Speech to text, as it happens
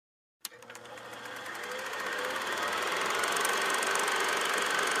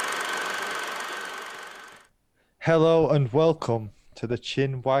Hello and welcome to the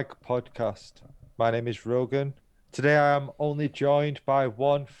Chinwag podcast. My name is Rogan. Today I am only joined by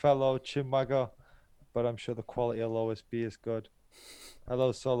one fellow Chinwagger, but I'm sure the quality will always be as good.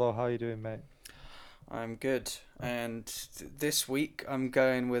 Hello, Solo. How you doing, mate? I'm good. And this week I'm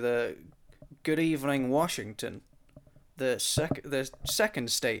going with a good evening Washington, the second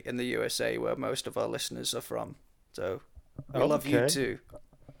state in the USA where most of our listeners are from. So we love you Okay. too.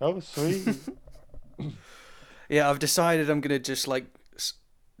 Oh, sweet. Yeah, I've decided I'm gonna just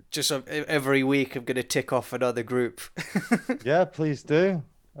every week I'm gonna tick off another group. Yeah, please do.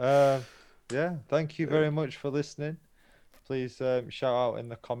 Uh, yeah, thank you very much for listening. Please shout out in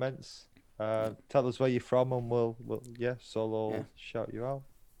the comments. Tell us where you're from, and we'll yeah, Solo Yeah, will shout you out.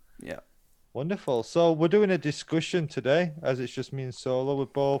 yeah, Wonderful. So we're doing a discussion today, as it's just me and Solo.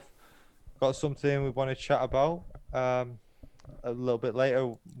 We've both got something we want to chat about. Um, a little bit later,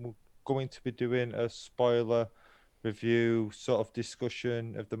 we're going to be doing a spoiler review sort of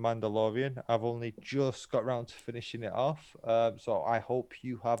discussion of The Mandalorian. I've only just got around to finishing it off, so I hope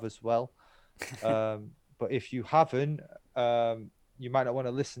you have as well. But if you haven't, you might not want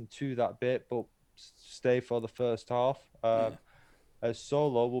to listen to that bit, but stay for the first half. yeah. As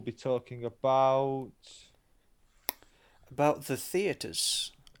Solo, we'll be talking about. About the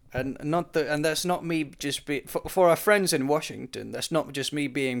theaters. And that's not me just be for our friends in Washington. That's not just me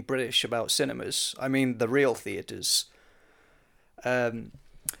being British about cinemas. I mean the real theaters. Um,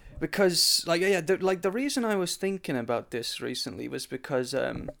 because like the reason I was thinking about this recently was because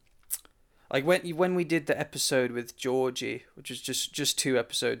like when we did the episode with Georgie, which is just two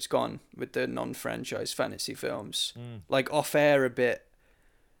episodes gone with the non-franchise fantasy films, Mm, like off air a bit.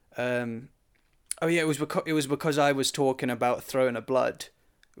 Um, oh yeah, it was because I was talking about Throne of Blood,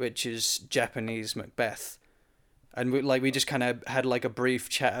 which is Japanese Macbeth, and we just kind of had like a brief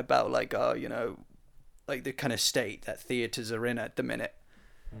chat about like like the kind of state that theaters are in at the minute.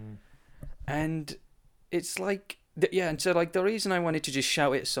 mm, And it's like yeah, and so like the reason I wanted to just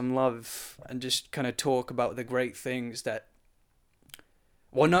shout it some love and just kind of talk about the great things that,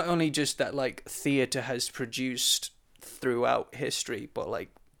 well, not only just that like theater has produced throughout history, but like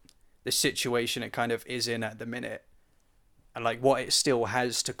the situation it kind of is in at the minute, and like what it still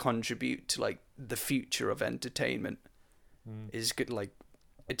has to contribute to like the future of entertainment mm. is good. Like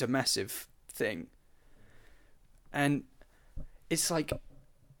it's a massive thing. And it's like,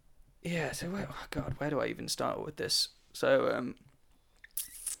 yeah, so oh god, where do I even start with this? So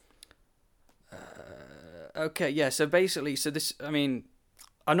okay, yeah, so basically, so this, I mean,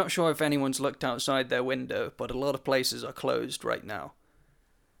 I'm not sure if anyone's looked outside their window, but a lot of places are closed right now.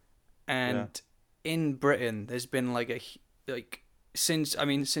 Yeah. And in Britain there's been like like since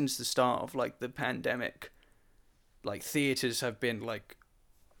the start of like the pandemic, like theaters have been like,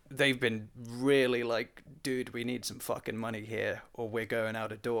 they've been really like, dude, we need some fucking money here or we're going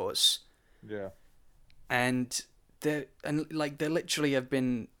out of doors. Yeah. And they literally have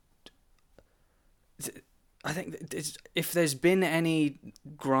been, I think if there's been any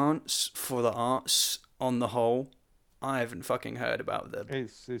grants for the arts on the whole, I haven't fucking heard about them.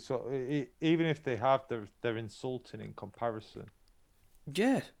 Even if they have, they're insulting in comparison.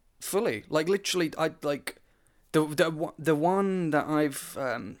 Yeah, fully. Like literally, I like the one that I've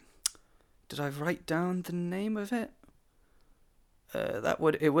did I write down the name of it?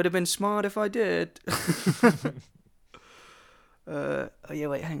 It would have been smart if I did. Oh yeah,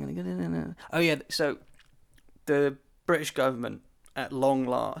 wait, hang on. Oh yeah, so the British government, at long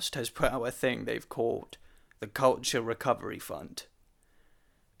last, has put out a thing they've called the Culture Recovery Fund,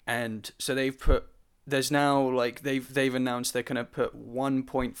 and so there's now like they've announced they're gonna put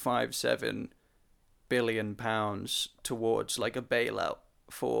 1.57 billion pounds towards like a bailout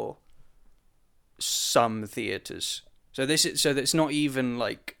for some theaters. So that's not even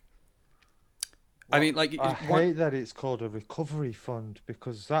like, I Well, mean like I one hate that it's called a recovery fund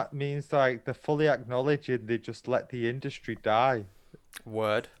because that means like they're fully acknowledging they just let the industry die,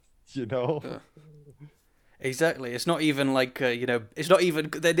 word. you know? Ugh. Exactly. It's not even like it's not even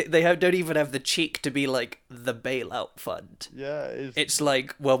don't even have the cheek to be like the bailout fund. Yeah, it's It's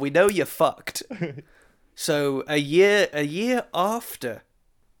like, well, we know you're fucked. So a year after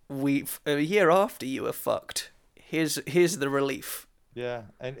you were fucked, here's the relief. yeah.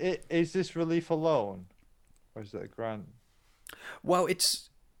 And is this relief alone or is it a grant? Well, it's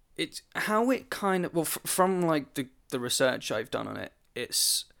how it kind of, well, from like the research I've done on it,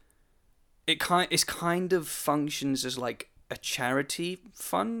 it's kind of functions as like a charity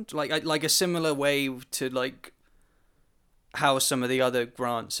fund, like a similar way to like how some of the other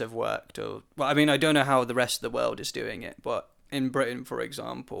grants have worked. Or, well, I mean, I don't know how the rest of the world is doing it, but in Britain, for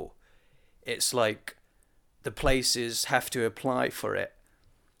example, it's like the places have to apply for it,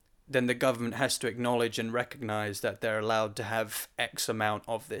 then the government has to acknowledge and recognize that they're allowed to have X amount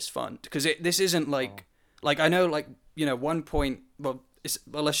of this fund. Because this isn't Oh, like I know, like, you know, 1 point, well,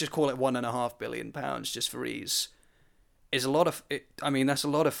 let's just call it £1.5 billion just for ease, is a lot of it. I mean, that's a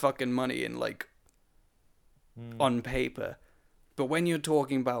lot of fucking money in, like, mm, on paper. But when you're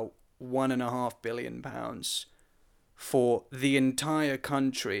talking about £1.5 billion for the entire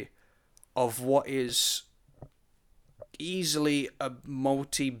country of what is easily a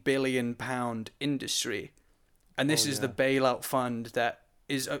multi-billion-pound industry, and oh this is the yeah. bailout fund that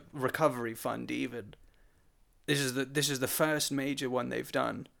is a recovery fund. Even this is the first major one they've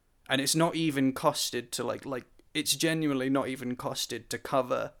done, and it's not even costed to like it's genuinely not even costed to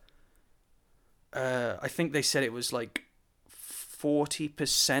cover. I think they said it was like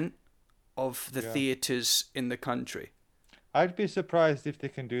 40% of the Yeah. theaters in the country. I'd be surprised if they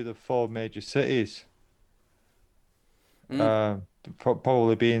can do the four major cities. Mm. Um,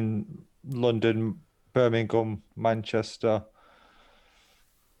 Probably being London, Birmingham, Manchester,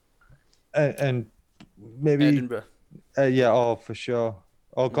 and maybe Edinburgh. yeah, oh for sure.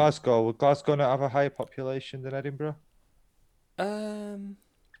 Or Mm. Glasgow. Would Glasgow not have a higher population than Edinburgh? Um,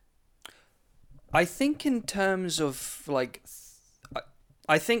 I think in terms of like,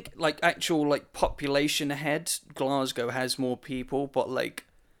 I think like actual like population head, Glasgow has more people, but like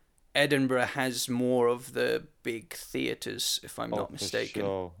Edinburgh has more of the big theaters, if I'm Oh, not for mistaken.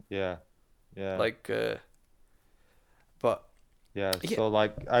 sure. Yeah, yeah, Like, but yeah. yeah, So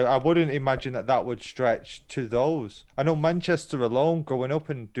like, I wouldn't imagine that that would stretch to those. I know Manchester alone, growing up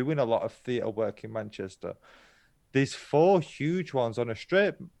and doing a lot of theatre work in Manchester. There's four huge ones on a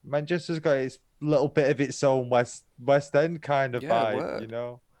strip. Manchester's got its little bit of its own West End kind of yeah, vibe, you word,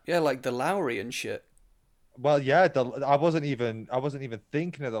 know. yeah, like the Lowry and shit. Well, yeah, I wasn't even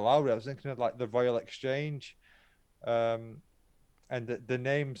thinking of the Lowry. I was thinking of like the Royal Exchange. Um, and the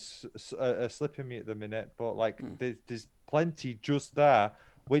names are slipping me at the minute, but like Mm. there's plenty just there,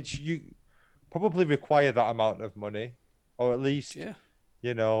 which you probably require that amount of money, or at least Yeah,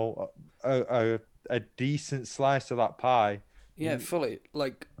 you know a decent slice of that pie. yeah, You, fully.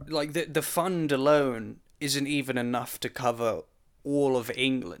 Like the fund alone isn't even enough to cover all of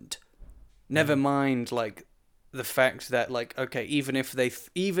England. Never mm, mind like the fact that like okay, even if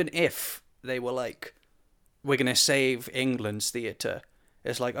they were like we're gonna save England's theatre,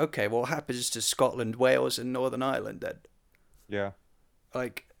 it's like okay, well, what happens to Scotland, Wales, and Northern Ireland then? yeah,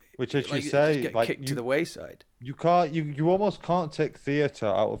 Like, which as you it just say, get like kicked to the wayside. you can't you almost can't take theatre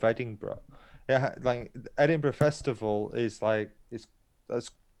out of Edinburgh. Yeah, like Edinburgh Festival is like it's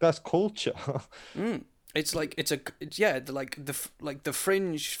that's culture. Mm. It's like it's yeah, like the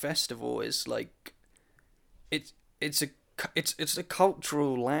Fringe Festival is like it's it's a it's a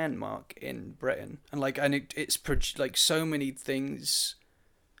cultural landmark in Britain, and like like so many things,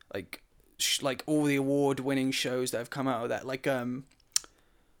 like like all the award-winning shows that have come out of that. Like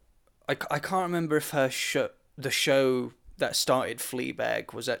I can't remember if the show that started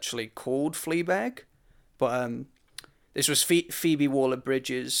Fleabag was actually called Fleabag, but this was Phoebe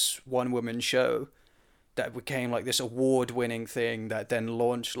Waller-Bridge's one-woman show that became like this award-winning thing that then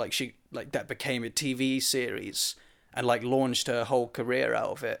launched like she like that became a TV series and like launched her whole career out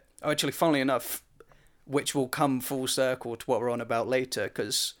of it. Oh, actually, funnily enough, which will come full circle to what we're on about later,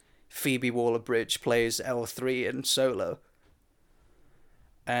 because Phoebe Waller-Bridge plays L3 in Solo,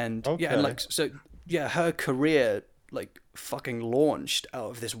 and yeah, and Okay. like so yeah, her career like fucking launched out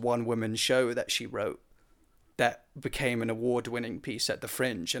of this one-woman show that she wrote that became an award-winning piece at the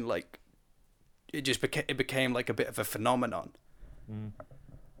Fringe, and like it became like a bit of a phenomenon, Mm,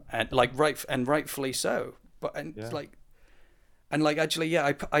 and like rightfully so. But yeah. and like actually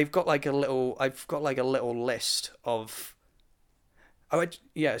yeah, I've got like a little list of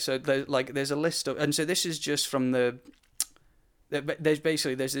yeah, so there's a list of, and so this is just from there's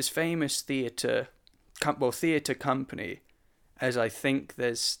this famous theater company, as I think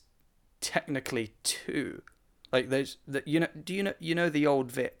there's technically two. Like there's the you know do you know the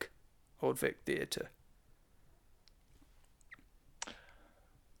Old Vic Theatre?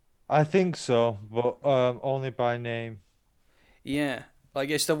 I think so, but only by name. Yeah, like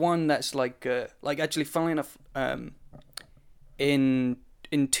it's the one that's like actually, funnily enough, in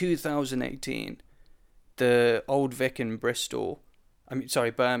 2018, the Old Vic in Bristol, I mean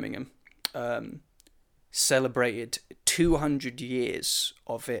sorry, Birmingham, um, celebrated 200 years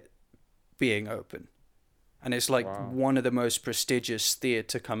of it being open, and it's like Wow. one of the most prestigious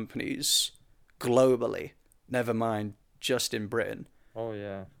theatre companies globally. Never mind just in Britain, Oh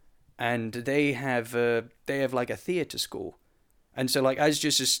yeah. and they have like a theatre school, and so like as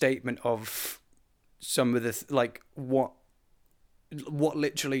just a statement of some of the like what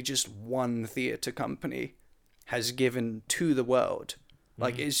literally just one theatre company has given to the world.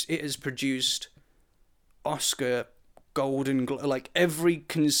 Like it has produced Oscar, like every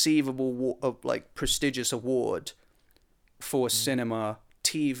conceivable like prestigious award for cinema,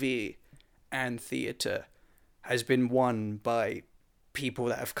 TV, and theatre has been won by people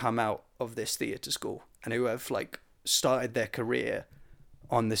that have come out of this theatre school and who have like started their career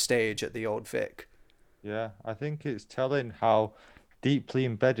on the stage at the Old Vic. Yeah, I think it's telling how deeply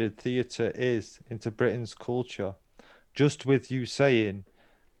embedded theatre is into Britain's culture. Just with you saying,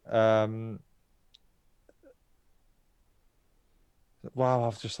 um, wow,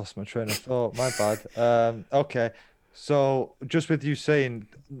 I've just lost my train of thought. My bad. Okay. So just with you saying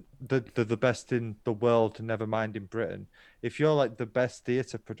the best in the world, never mind in Britain, if you're like the best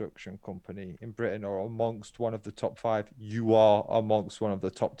theatre production company in Britain or amongst one of the top five, you are amongst one of the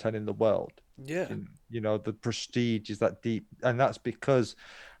top 10 in the world. Yeah, You know, the prestige is that deep, and that's because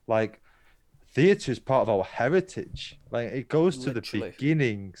like theatre is part of our heritage. Like it goes to the literally.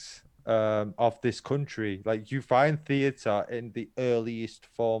 beginnings of this country. Like you find theatre in the earliest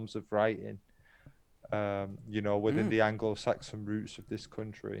forms of writing. You know, within the Anglo-Saxon roots of this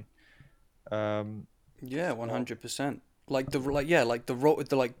country. Yeah, So, 100%. Like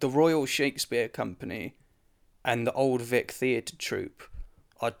the Royal Shakespeare Company and the Old Vic Theatre Troupe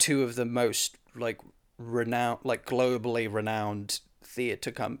are two of the most like renowned, like globally renowned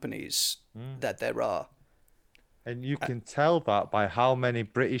theatre companies that there are. and you can tell that by how many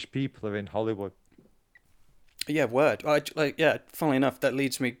British people are in Hollywood. Yeah, word. Yeah. Funnily enough, that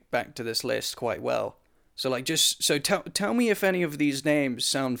leads me back to this list quite well. So like, just so tell me if any of these names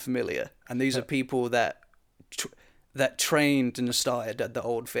sound familiar. And these are people that trained and started at the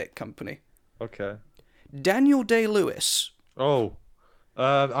Old Vic Company. Okay. Daniel Day-Lewis. Oh,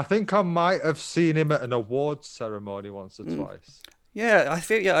 I think I might have seen him at an awards ceremony once or twice. Yeah, I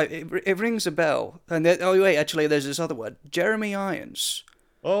think it rings a bell. And oh wait, actually, there's this other one, Jeremy Irons.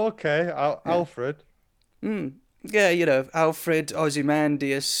 Oh, okay. Alfred. Yeah, you know, Alfred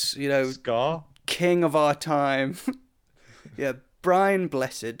Ozymandias, you know, Scar. king of our time. Yeah, Brian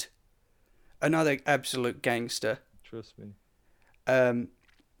Blessed, another absolute gangster. Trust me.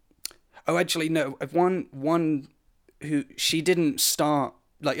 Oh, actually, no. One who she didn't start.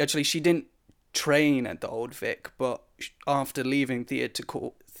 Like, actually, she didn't train at the Old Vic, but after leaving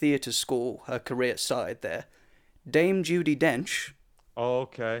theatre school, her career started there. Dame Judi Dench. Oh,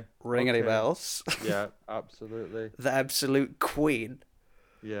 okay. Ring any Okay. bells? Yeah, absolutely. The absolute queen.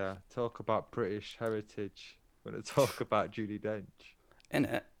 Yeah, talk about British heritage when I talk about Judi Dench.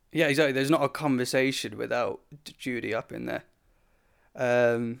 Innit? Yeah, exactly. There's not a conversation without Judy up in there.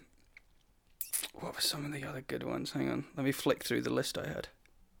 What were some of the other good ones? Hang on. Let me flick through the list I had.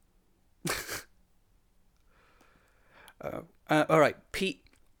 All right, Pete.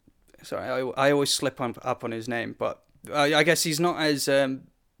 Sorry, I always slip up on his name, but I guess he's not as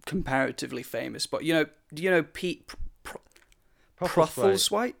comparatively famous. But do you know Pete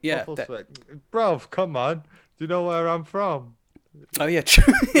Prothelswhite? Yeah. Bruv, come on. Do you know where I'm from? Oh yeah,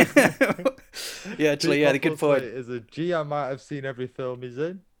 true. Yeah, actually, Pete yeah, the good point. Is a G. I might have seen every film he's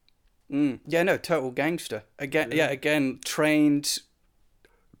in. Yeah, no, total gangster. Again, trained,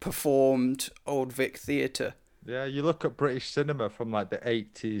 performed Old Vic theatre. Yeah, you look at British cinema from like the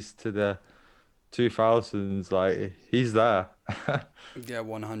 80s to the 2000s, like he's there. Yeah,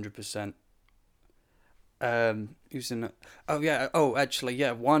 100%. Who's in it? Oh yeah. Oh, actually,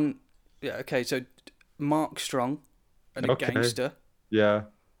 yeah. One. Yeah. Okay. So, Mark Strong, and a Okay. gangster. Yeah.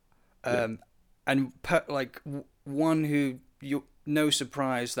 And one who no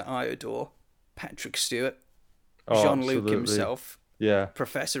surprise that I adore, Patrick Stewart, Oh, Jean-Luc absolutely. himself, Yeah.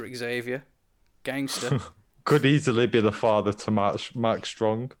 Professor Xavier, gangster. Could easily be the father to Mark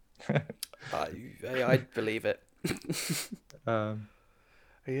Strong. I'd believe it. Um,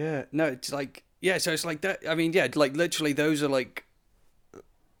 Yeah. No, it's like so it's like that. I mean, yeah, like literally those are like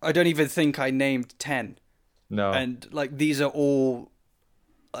I don't even think I named 10. no. And like these are all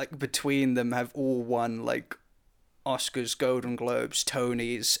like between them have all won like Oscars, Golden Globes,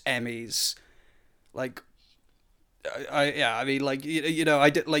 Tonys, Emmys. Like I mean like I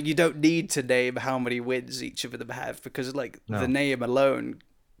did, like you don't need to name how many wins each of them have because like the name alone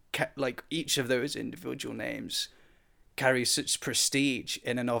like each of those individual names carries such prestige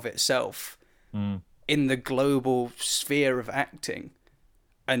in and of itself in the global sphere of acting.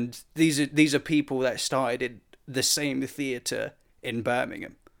 And these are people that started in the same theatre in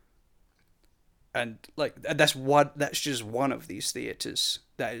Birmingham. And like that's just one of these theatres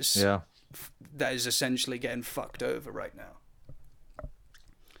that is essentially getting fucked over right now.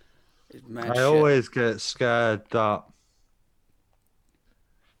 It's mad I shit. always get scared that,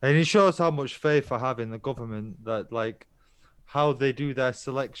 and it shows how much faith I have in the government that, like, how they do their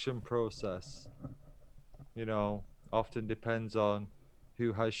selection process, you know, often depends on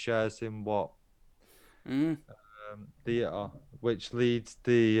who has shares in what Mm, theatre, which leads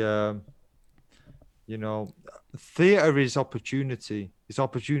the, you know, theatre is opportunity. It's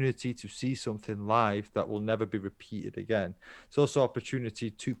opportunity to see something live that will never be repeated again. It's also opportunity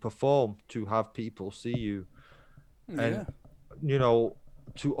to perform, to have people see you. And, yeah. you know,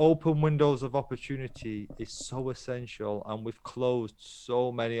 to open windows of opportunity is so essential. And we've closed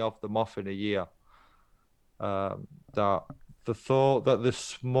so many of them off in a year, that the thought that the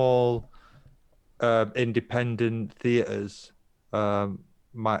small independent theatres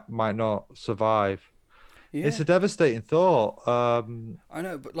might not survive. It's Yeah. a devastating thought. I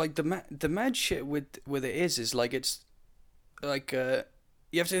know, but like the mad shit with it is like it's like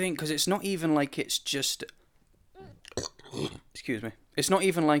you have to think because it's not even like it's just excuse me. It's not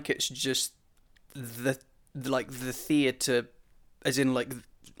even like it's just the like the theater, as in like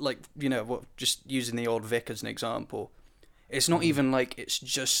you know what? Just using the old Vic as an example. It's not mm, even like it's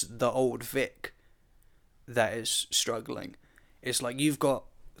just the old Vic that is struggling. It's like you've got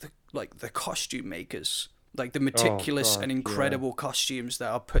like the costume makers, like the oh meticulous God, and yeah, incredible costumes that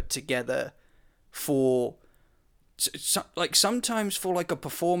are put together for like sometimes for like a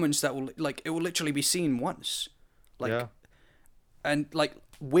performance that will like it will literally be seen once, like yeah, and like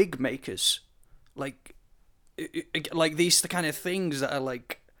wig makers, like like these the kind of things that are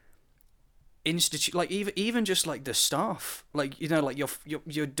like institute like even just like the staff like you know like your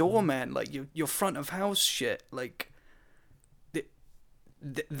mm, doorman like your front of house shit like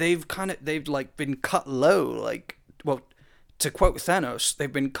they've kind of they've like been cut low like well to quote Thanos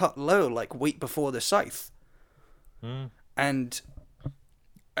they've been cut low like week before the scythe mm. and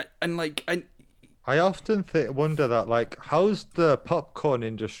like and I often wonder that, like, how's the popcorn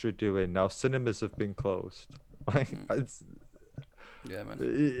industry doing now? Cinemas have been closed. Like, yeah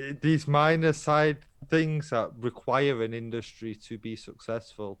man these minor side things that require an industry to be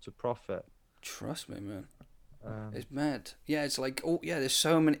successful to profit. trust me man Um, it's mad yeah it's like oh yeah there's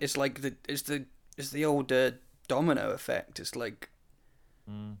so many it's like it's the old domino effect it's like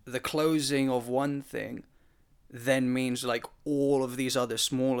mm, the closing of one thing then means like all of these other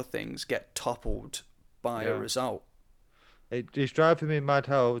smaller things get toppled by a yeah. result. It's driving me mad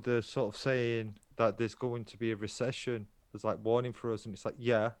how they're sort of saying that there's going to be a recession. There's like warning for us, and it's like,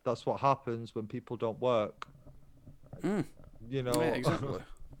 yeah, that's what happens when people don't work. Mm, You yeah, know, exactly.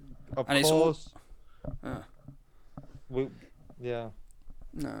 of And it's all. course, Uh, we, yeah,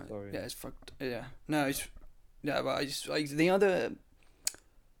 no, sorry. yeah, it's fucked. Yeah, no, it's yeah, but I just like the other.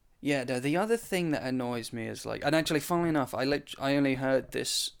 Yeah, the other thing that annoys me is like, and actually, funnily enough, I only heard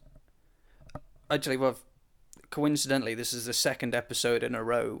this. Actually, well, coincidentally, this is the second episode in a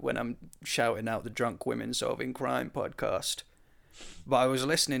row when I'm shouting out the Drunk Women Solving Crime podcast. But I was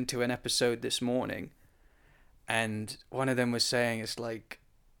listening to an episode this morning, and one of them was saying it's like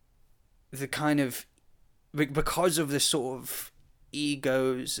the kind of because of the sort of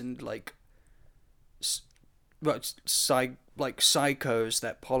egos and like but like psychos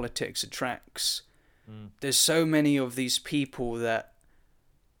that politics attracts. Mm, There's so many of these people that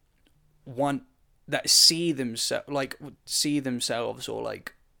want that see themselves or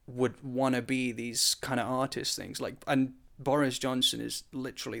like would want to be these kind of artist things like and Boris Johnson is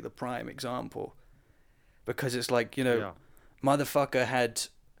literally the prime example because it's like you know yeah, motherfucker had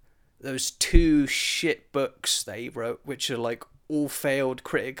those two shit books they wrote, which are like all failed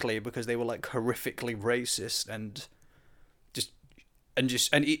critically because they were like horrifically racist and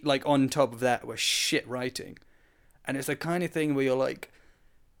just like on top of that were shit writing, and it's the kind of thing where you're like,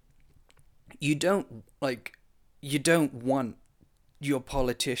 you don't like, you don't want your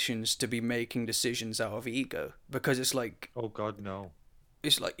politicians to be making decisions out of ego because oh God, no.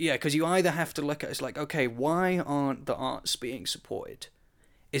 it's like yeah because you either have to look at it's like okay why aren't the arts being supported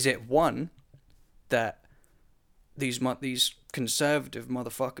is it one that these conservative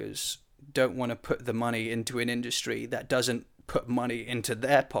motherfuckers don't want to put the money into an industry that doesn't put money into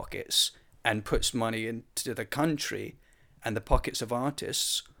their pockets and puts money into the country and the pockets of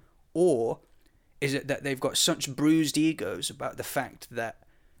artists, or is it that they've got such bruised egos about the fact that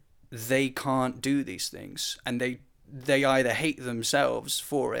they can't do these things and they either hate themselves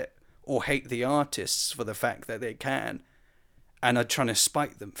for it or hate the artists for the fact that they can and are trying to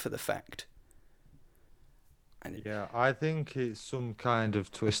spite them for the fact and Yeah, I think it's some kind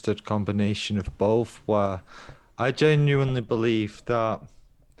of twisted combination of both, where I genuinely believe that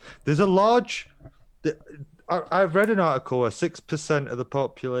there's a large. th- I've read an article where 6% of the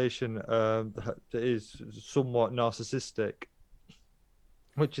population is somewhat narcissistic,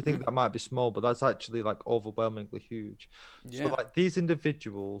 which you Mm, think that might be small, but that's actually like overwhelmingly huge. So yeah, like these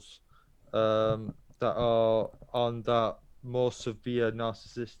individuals that are on that more severe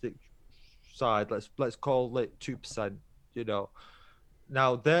narcissistic side, let's call it 2%, you know.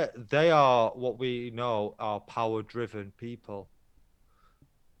 Now they are what we know are power driven people.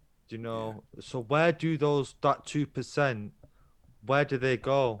 Do you yeah, know? So where do those that 2%, where do they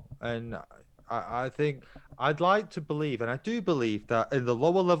go? And I think I'd like to believe, and I do believe that in the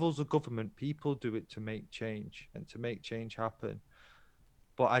lower levels of government, people do it to make change and to make change happen.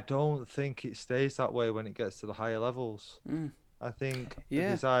 But I don't think it stays that way when it gets to the higher levels. mm, I think yeah.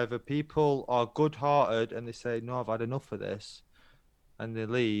 there's either people are good-hearted and they say, "No, I've had enough of this," and they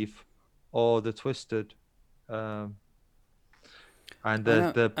leave, or they're twisted. Um, and I there's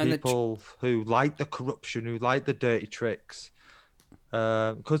know, the and people who like the corruption, who like the dirty tricks.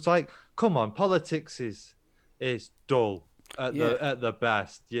 Because like, come on, politics is dull yeah, at the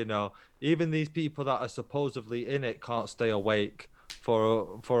best. You know, even these people that are supposedly in it can't stay awake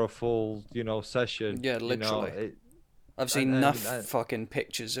for a full session. yeah, You know, literally. it I've seen and enough and, and fucking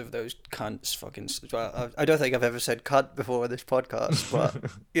pictures of those cunts fucking. Well, I don't think I've ever said cunt before in this podcast,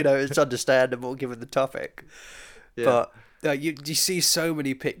 but it's understandable given the topic. yeah, But you see so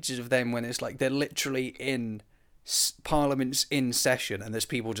many pictures of them when it's like they're literally in Parliament's in session and there's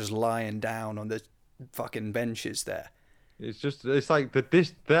people just lying down on the fucking benches there. it's like they're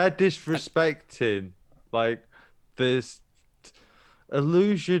And disrespecting like this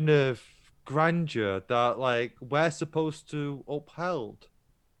illusion of grandeur that like we're supposed to uphold,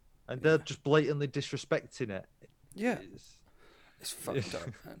 and they're yeah, just blatantly disrespecting it. yeah, It's, it's it's fucked up,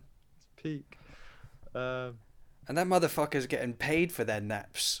 man. peak. Um, And that motherfucker's getting paid for their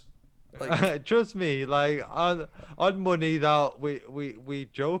naps. Like, trust me, like on money that we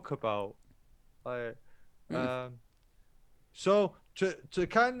joke about. Like, mm, um, so to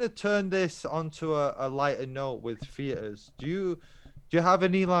kind of turn this onto a lighter note with theaters, do you have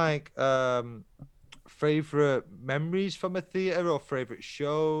any like favorite memories from a theater or favorite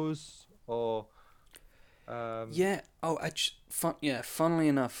shows or um yeah. Oh, yeah. Funnily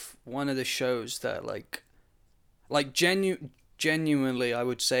enough, one of the shows that genuinely, I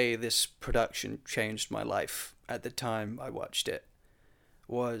would say this production changed my life at the time I watched it.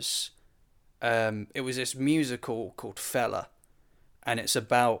 Was it was this musical called Fella, and it's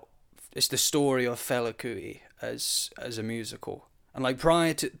the story of Fela Kuti as a musical. And like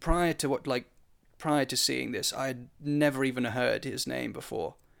prior to seeing this, I'd never even heard his name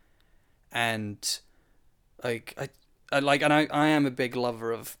before, and like I am a big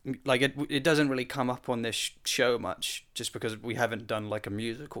lover of like it doesn't really come up on this show much just because we haven't done like a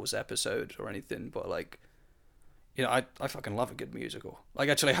musicals episode or anything, but like I fucking love a good musical. Like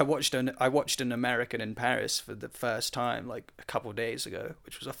actually I watched an American in Paris for the first time like a couple days ago,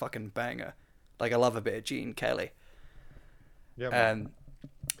 which was a fucking banger. Like I love a bit of Gene Kelly. yeah, man. Um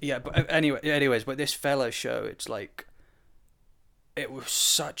yeah, but anyways, but this Fella show, it's like it was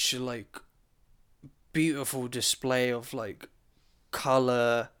such a like beautiful display of like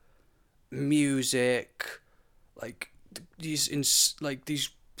color, music, like these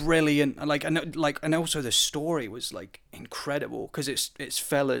brilliant and also the story was like incredible because it's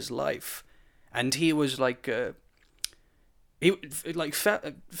Fella's life, and he was like he like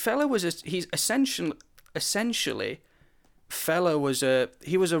Fella was he's essentially Fella was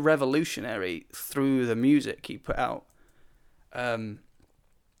he was a revolutionary through the music he put out. Um,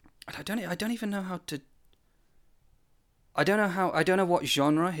 I don't even know how to. I don't know what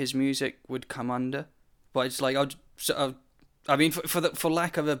genre his music would come under, but it's like I mean, for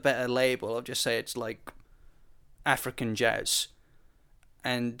lack of a better label, I'll just say it's like African jazz.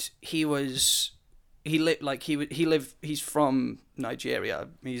 And he's from Nigeria.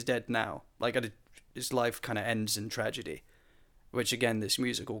 He's dead now. His life kind of ends in tragedy, which again this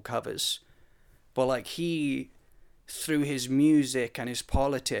musical covers. But like through his music and his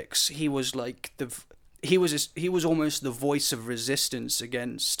politics, he was like he was almost the voice of resistance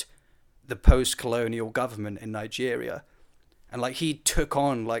against the post-colonial government in Nigeria, and like he took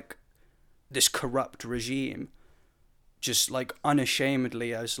on like this corrupt regime just like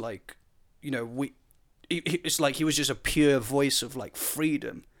unashamedly as like we it's like he was just a pure voice of like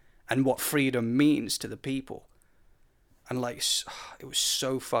freedom and what freedom means to the people, and like it was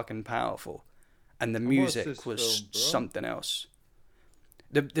so fucking powerful, and the And what's this music was film, bro? something else.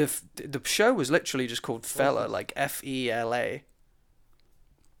 The show was literally just called What's Fela, this? like Fela,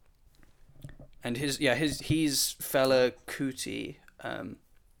 and he's Fela Kuti.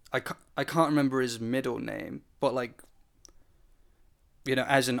 I can't remember his middle name, but like, you know,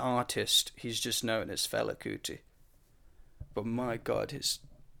 as an artist, he's just known as Fela Kuti. But my God,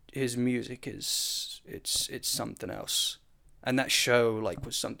 his music is it's something else. And that show like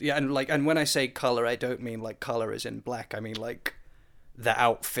was something. Yeah, and when I say color, I don't mean like color as in black. I mean like the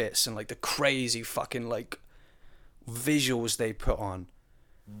outfits and like the crazy fucking like visuals they put on.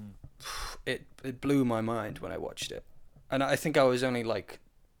 Mm. It blew my mind when I watched it, and I think I was only like,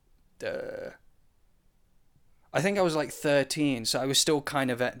 I think I was like 13, so I was still kind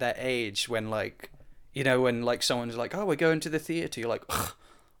of at that age when like, you know, when like someone's like, oh, we're going to the theater, you're like, ugh,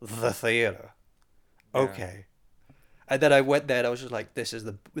 the theater, Yeah. okay. And then I went there and I was just like, this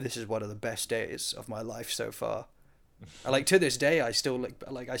is one of the best days of my life so far. And like to this day, I still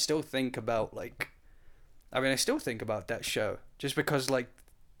I still think about like, I mean, I still think about that show just because like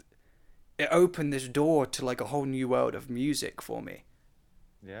it opened this door to like a whole new world of music for me.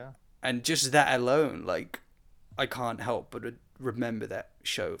 Yeah. And just that alone, like, I can't help but remember that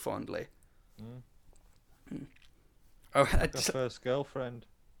show fondly. Mm. Oh, Like a first girlfriend.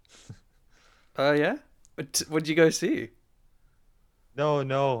 yeah? What did you go see?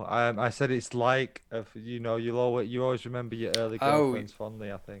 No. I said it's like, you know, you always remember your early Oh, girlfriends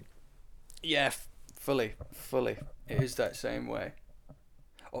fondly, I think. yeah, fully. It is that same way.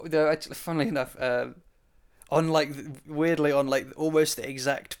 Though, actually, funnily enough, on like weirdly on like almost the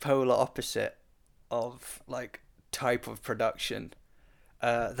exact polar opposite of like type of production.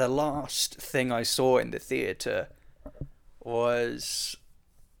 The last thing I saw in the theater was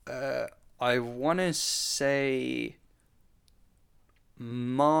I want to say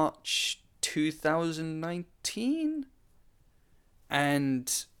March 2019,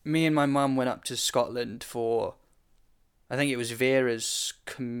 and me and my mum went up to Scotland for, I think it was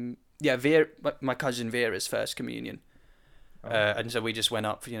my cousin Vera's first communion. Oh. And so we just went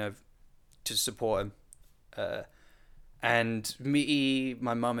up, you know, to support him. And me,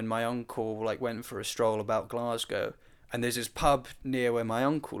 my mum, and my uncle like went for a stroll about Glasgow. And there's this pub near where my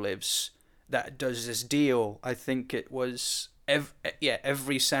uncle lives that does this deal. I think it was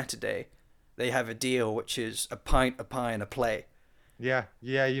every Saturday they have a deal which is a pint, a pie, and a play. Yeah,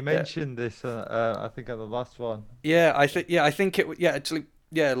 you mentioned this. I think at the last one. I think it. Yeah, actually,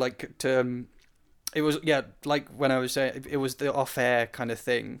 yeah, like it was like when I was saying it was the off-air kind of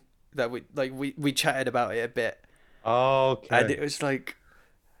thing that we chatted about it a bit, Oh, and okay. it was like,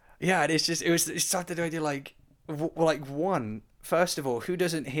 yeah, and it's something I do like, like one first of all, who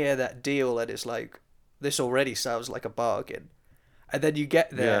doesn't hear that deal and it's like this already sounds like a bargain, and then you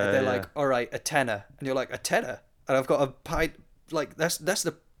get there and they're Yeah. like, all right, a tenner, and you're like, a tenner, and I've got a pint, like that's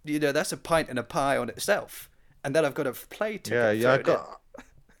the, you know, that's a pint and a pie on itself, and then I've got a play ticket Yeah. thrown in.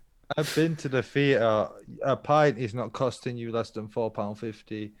 I've been to the theatre. A pint is not costing you less than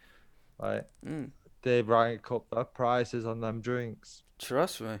 £4.50. Right? Mm, They rank up their prices on them drinks.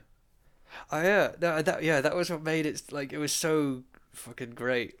 trust me. Oh that was what made it like it was so fucking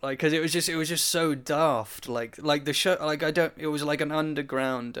great. Like, cause it was just so daft. Like the show. Like I don't. It was like an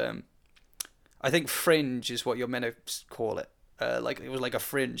underground. I think fringe is what you're meant to call it. Like it was like a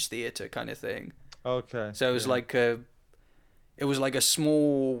fringe theater kind of thing. Okay. So it was Yeah. it was like a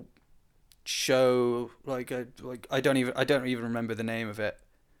small show. Like I don't even remember the name of it.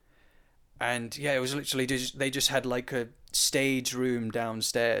 And yeah, it was literally just they just had like a stage room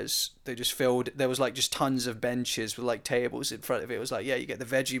downstairs. They just filled. There was like just tons of benches with like tables in front of it. It was like, yeah, you get the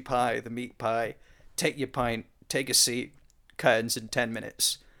veggie pie, the meat pie, take your pint, take a seat, curtains in 10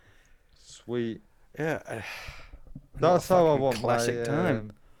 minutes. Sweet. Yeah, That's how I fucking want classic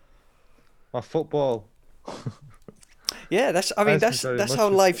time. my football. Yeah, that's. I mean, Reminds me very that's much how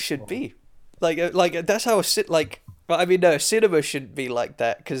of life should football. be. Like that's how sit like. But I mean, no, cinema shouldn't be like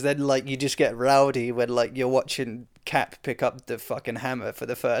that because then like you just get rowdy when like you're watching Cap pick up the fucking hammer for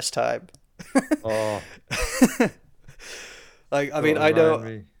the first time. Oh, Like, I don't mean, I remind know,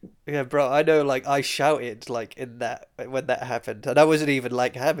 me. yeah, bro, I know, like, I shouted, like, in that, when that happened, and I wasn't even,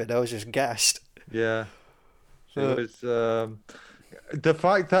 like, hammered, I was just gassed. Yeah. It Uh, was the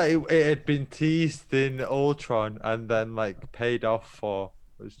fact that it had been teased in Ultron and then like paid off for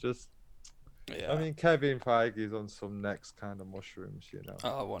was just. I yeah. mean, Kevin Feige's on some next kind of mushrooms, you know.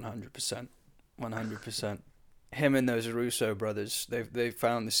 Oh, 100%. 100%. Him and those Russo brothers, they've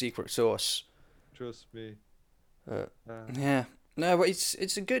found the secret sauce. Trust me. Uh, Uh, yeah. No, but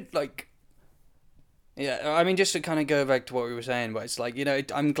it's a good, like, yeah, I mean, just to kind of go back to what we were saying, but it's like, you know,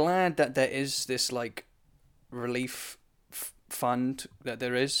 I'm glad that there is this, like, relief fund that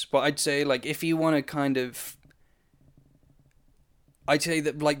there is. But I'd say, like, if you want to kind of, I'd say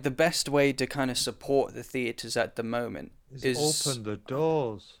that, like, the best way to kind of support the theatres at the moment It's is opened the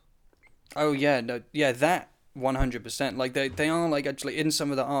doors. oh yeah, no, yeah, that 100%. Like they are like actually in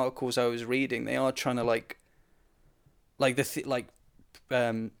some of the articles I was reading, they are trying to like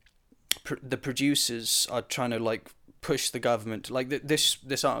um the producers are trying to like push the government. Like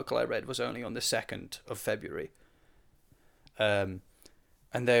this article I read was only on the 2nd of February. Um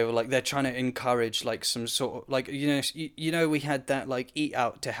and they were like they're trying to encourage like some sort of like you know we had that like eat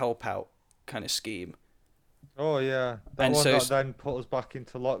out to help out kind of scheme. Oh yeah, that And one so that then put us back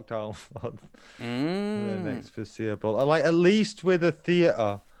into lockdown for the mm, next foreseeable. Like at least with a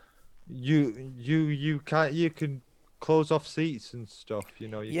theater, you can close off seats and stuff. You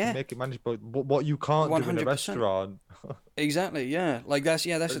can yeah, make it manageable. But what you can't do in a 100%. restaurant, Exactly, yeah. Like that's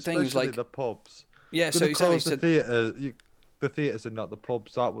the thing. Is especially like the pubs, yeah. you're So gonna exactly. close the So theater. The theaters are not the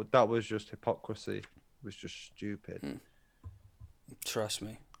pubs. That was just hypocrisy. It was just stupid. trust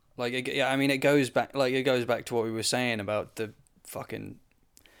me. Like yeah. I mean, it goes back. Like it goes back to what we were saying about the fucking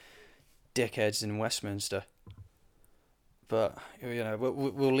dickheads in Westminster. But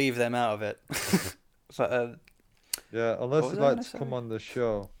we'll leave them out of it. But Yeah, what unless was they'd I like gonna to come say? on the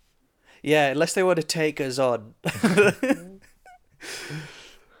show. Yeah, unless they want to take us on.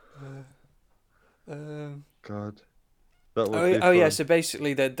 um, God, that would oh, be oh yeah. fun. So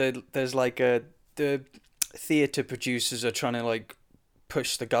basically, there's like the theater producers are trying to like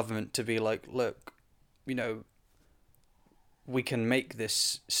push the government to be like, look, you know, we can make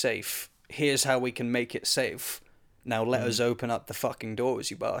this safe. Here's how we can make it safe. Now let Mm. us open up the fucking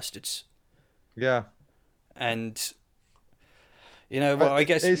doors, you bastards. Yeah, And well, I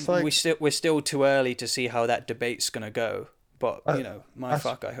guess it's like we're still too early to see how that debate's gonna go. But I, my I,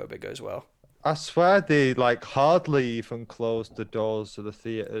 fuck, I hope it goes well. I swear they like hardly even closed the doors to the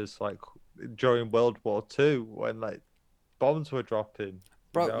theaters like during World War Two when like bombs were dropping,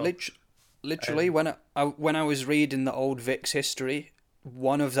 you Bro, know. literally, And when I was reading the old Vic's history,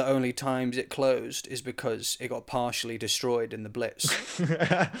 one of the only times it closed is because it got partially destroyed in the Blitz.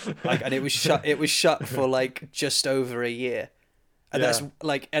 Like, and it was shut for like just over a year. And that's yeah,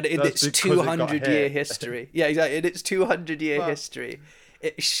 like, and in that's its because it got 200-year hit. history, yeah, exactly. In its 200-year But history,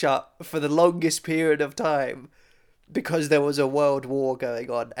 it shut for the longest period of time because there was a world war going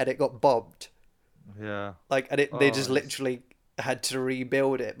on and it got bombed. yeah, Like, and they oh, just literally had to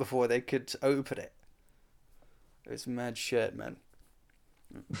rebuild it before they could open it. It was mad shit, man.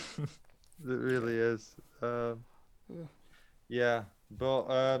 it really is. Yeah, Yeah,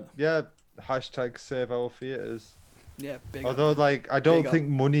 but yeah, hashtag save our theaters. yeah, big up, Although, man. like, I Big don't up. think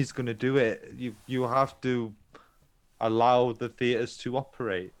money's gonna do it. You have to allow the theaters to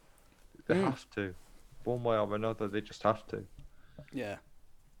operate. They Mm, have to, one way or another. They just have to. yeah,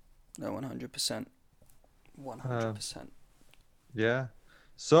 no, 100%. Um, 100%. yeah.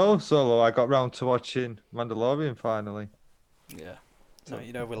 So solo, I got round to watching Mandalorian finally. Yeah. No,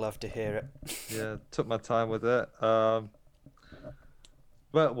 Took, we love to hear it. yeah, took my time with it.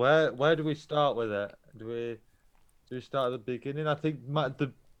 But where do we start with it? Do we start at the beginning? I think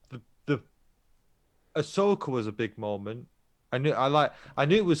the Ahsoka was a big moment. I knew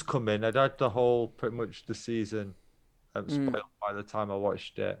it was coming. I'd had the whole pretty much the season Mm. spoiled by the time I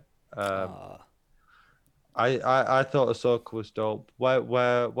watched it. Um, Ah. I thought Ahsoka was dope.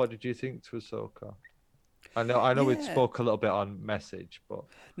 What did you think to Ahsoka? I know we Yeah. spoke a little bit on message, but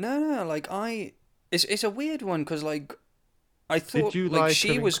No, no, like it's a weird one because like I did thought you like like she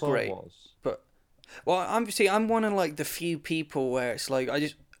her in was Clone great, Wars? but well, I'm one of like the few people where it's like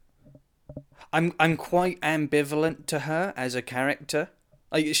I'm quite ambivalent to her as a character.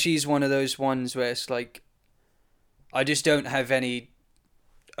 Like she's one of those ones where it's like I just don't have any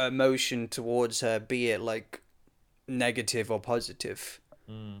emotion towards her, be it like negative or positive.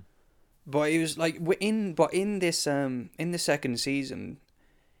 Mm, But it was like in this in the second season,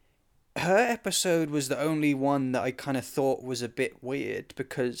 her episode was the only one that I kind of thought was a bit weird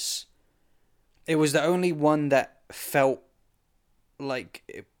because it was the only one that felt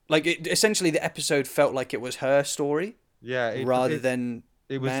essentially the episode felt like it was her story yeah, rather than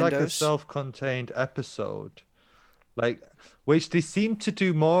it was like a Mando's. self-contained episode. Like which they seemed to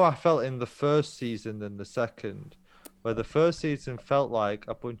do more, I felt, in the first season than the second, where the first season felt like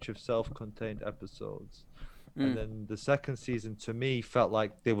a bunch of self-contained episodes, and Mm, then the second season to me felt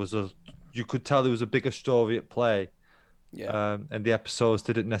like you could tell there was a bigger story at play, yeah, and the episodes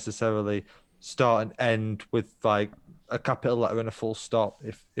didn't necessarily start and end with like a capital letter and a full stop,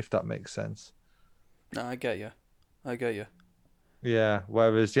 if that makes sense. no, I get you, I get you. Yeah,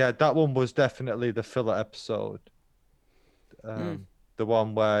 whereas yeah, that one was definitely the filler episode. Mm. The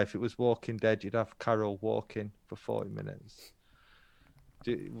one where if it was Walking Dead, you'd have Carol walking for 40 minutes.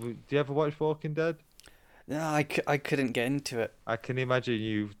 Do you ever watch Walking Dead? No, I couldn't get into it. I can imagine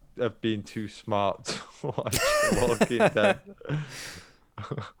you have been too smart to watch The Walking Dead.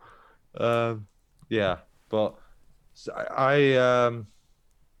 Um, yeah, but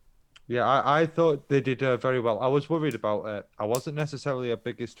yeah, I thought they did very well. I was worried about it. I wasn't necessarily a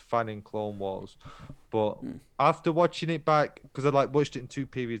biggest fan in Clone Wars, but Mm. after watching it back, because I like watched it in two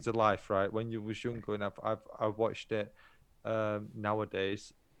periods of life, right? When you was younger, and I've watched it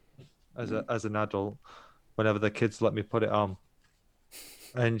nowadays Mm. as an adult, whenever the kids let me put it on,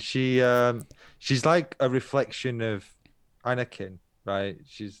 and she's like a reflection of Anakin, right?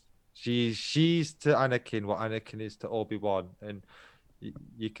 She's to Anakin what Anakin is to Obi-Wan, and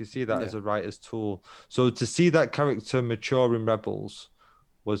you can see that Yeah. as a writer's tool. So to see that character mature in Rebels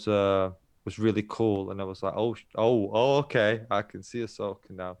was was really cool, and I was like, oh, okay, I can see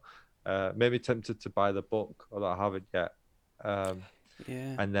Ahsoka now. Made me tempted to buy the book, although I haven't yet. Um,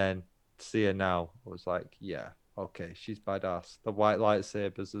 Yeah. and then see her now, I was like, yeah, okay, she's badass. The white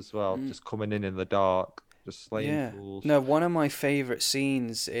lightsabers as well, Mm. just coming in the dark, just slaying Yeah. fools. No, one of my favorite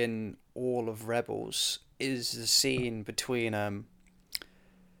scenes in all of Rebels is the scene between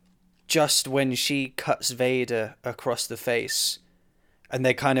just when she cuts Vader across the face, and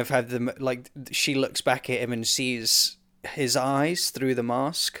they kind of have them like she looks back at him and sees his eyes through the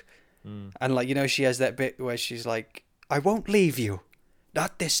mask, Mm, and like she has that bit where she's like, "I won't leave you,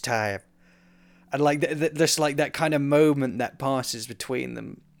 not this time," and like there's like that kind of moment that passes between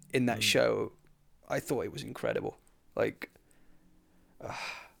them in that mm. show. I thought it was incredible. Like,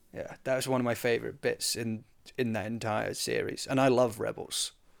 yeah, that was one of my favorite bits in that entire series, and I love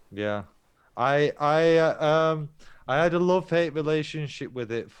Rebels. Yeah. I had a love-hate relationship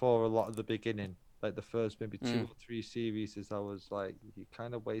with it for a lot of the beginning. Like the first maybe two Mm. or three series, I was like, you're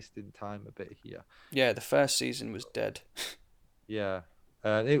kind of wasting time a bit here. Yeah, the first season was dead. Yeah.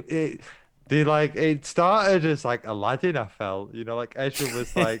 It they like it started as like Aladdin, I felt. You know, like Ezra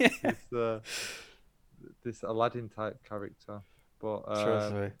was like this Aladdin type character. But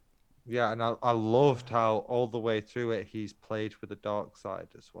Trust me. yeah, and I loved how all the way through it he's played with the dark side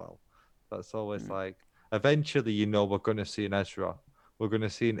as well. That's always Mm. like eventually, we're gonna see an Ezra. We're gonna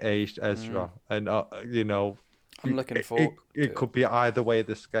see an aged Mm. Ezra, and I'm looking it forward it to it. could be either way of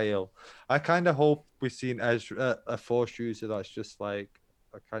the scale. I kind of hope we see an Ezra, a Force user that's just like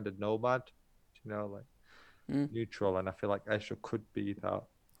a kind of nomad, like Mm. neutral, and I feel like Ezra could be that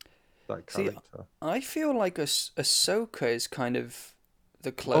See, character. I feel like Ahsoka is kind of the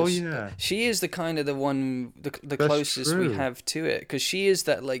Oh close. yeah, She is the kind of the one, the that's closest we true. have to it, because she is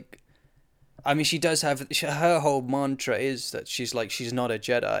that like. I mean, she does have her whole mantra is that she's not a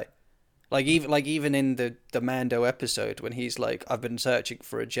Jedi. Like even in the Mando episode when he's like, I've been searching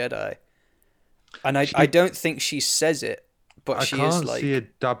for a Jedi, and I She don't think she says it, but I she is can't see her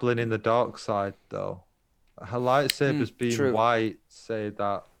like, dabbling in the dark side though. Her lightsaber's being true. white say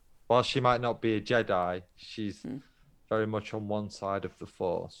that while she might not be a Jedi, she's Mm, very much on one side of the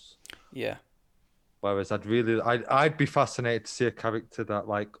Force. yeah. Whereas I'd be fascinated to see a character that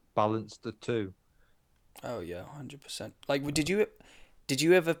like balanced the two. Oh yeah, 100%. Like, did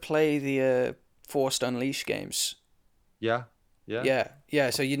you ever play the Forced Unleashed games? Yeah, yeah, Yeah, yeah.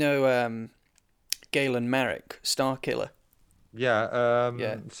 So Galen Marek, Starkiller. yeah.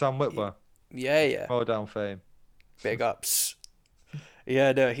 Yeah, Sam Y- Witwer, yeah, yeah. More Down fame. Big ups.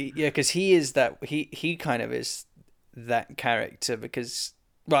 Yeah, no, because he is that he kind of is that character because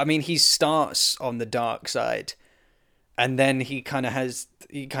well, I mean, he starts on the dark side, and then he kind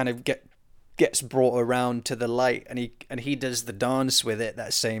of gets brought around to the light, and he does the dance with it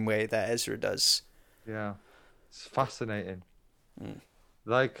that same way that Ezra does. Yeah, it's fascinating. Mm.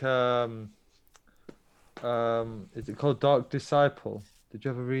 Like is it called Dark Disciple? Did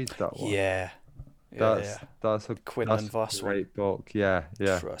you ever read that one? Yeah, yeah, That's yeah. that's a Quinlan that's a Voss one. great book. Yeah,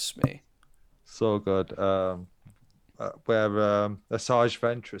 yeah, Trust me. so good. Where Asajj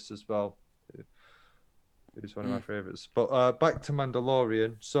Ventress as well is one of my Mm. favorites. But back to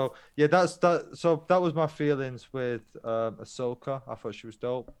Mandalorian. So yeah, that's that. So that was my feelings with Ahsoka. I thought she was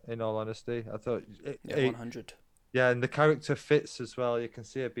dope. In all honesty, I thought Yeah, 100. yeah, and the character fits as well. You can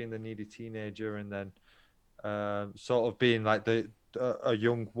see her being the needy teenager, and then sort of being like a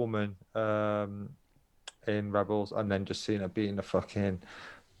young woman in Rebels, and then just seeing her being a fucking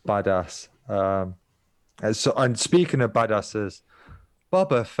badass. And speaking of badasses,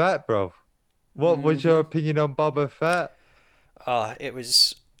 Boba Fett, bro. What was your Hmm. opinion on Boba Fett? Ah, it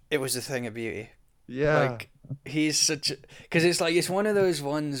was a thing of beauty. Yeah, Like he's such a because it's like it's one of those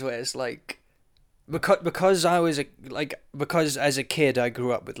ones where it's like because I was because as a kid I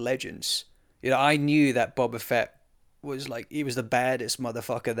grew up with legends. I knew that Boba Fett was like he was the baddest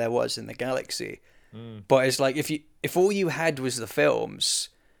motherfucker there was in the galaxy. Mm. But it's like if all you had was the films,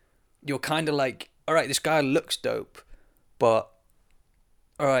 you're kind of like, all right, this guy looks dope, but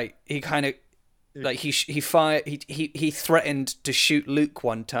all right, he kind of like he threatened to shoot Luke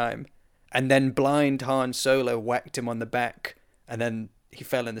one time, and then blind Han Solo whacked him on the back, and then he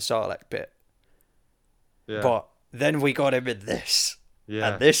fell in the Sarlacc pit. Yeah. But then we got him in this,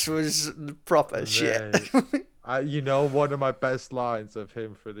 Yeah. and this was proper shit. One of my best lines of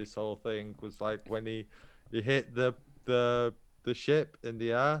him for this whole thing was like when he hit the ship in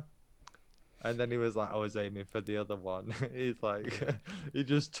the air, and then he was like, I was aiming for the other one. He's like, he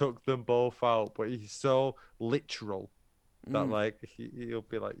just took them both out, but he's so literal that like he'll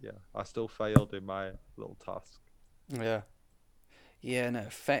be like, yeah, I still failed in my little task. Yeah, yeah, no,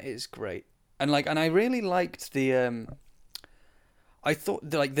 Fett is great, and I really liked the I thought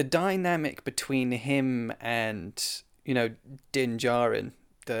the dynamic between him and Din Djarin,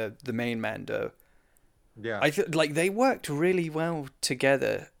 the main Mando. Yeah. I like they worked really well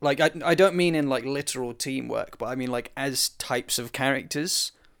together. Like I don't mean in like literal teamwork, but I mean like as types of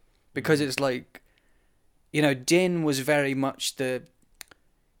characters, because it's like, Din was very much the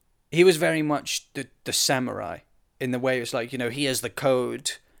samurai in the way it's like, he has the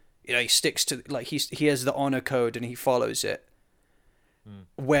code, he sticks to like he has the honor code and he follows it.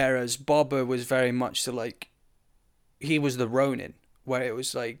 Whereas Boba was very much the like, he was the Ronin, where it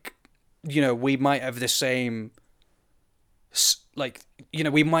was like, we might have the same, like,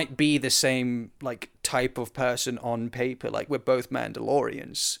 we might be the same, like, type of person on paper. Like, we're both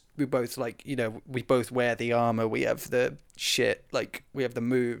Mandalorians. We both, like, we both wear the armor. We have the shit. Like, we have the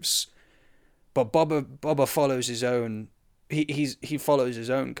moves. But Boba follows his own. He follows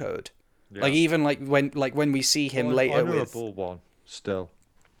his own code. Yeah. Like, even when we see him later honorable with one still.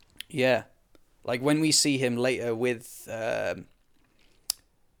 Yeah, like when we see him later with.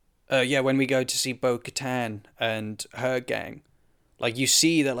 When we go to see Bo-Katan and her gang, like you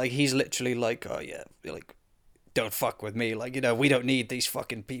see that like he's literally like, oh yeah, like don't fuck with me, like we don't need these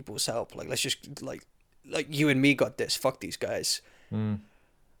fucking people's help. Like let's just like you and me got this. Fuck these guys. Yeah.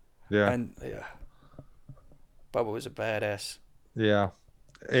 And yeah, Bubba was a badass. Yeah.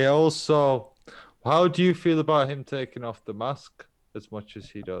 It also, how do you feel about him taking off the mask as much as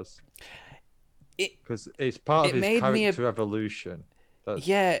he does? Because it's part of his character evolution.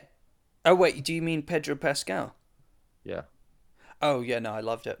 Yeah. Oh wait, do you mean Pedro Pascal? Yeah. Oh yeah, no, I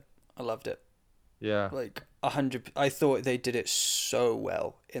loved it. Yeah. Like 100. I thought they did it so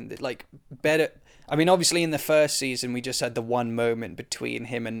well in the like better. I mean, obviously in the first season we just had the one moment between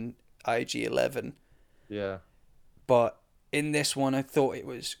him and IG-11. Yeah. But in this one, I thought it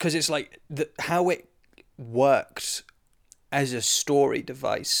was because it's like how it worked as a story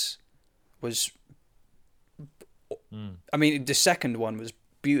device was. I mean, the second one was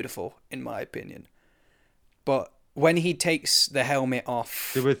beautiful in my opinion, but when he takes the helmet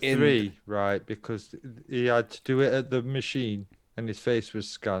off, there were three, right? Because he had to do it at the machine, and his face was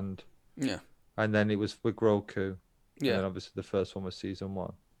scanned. Yeah, and then it was with Roku. Yeah, and then obviously the first one was season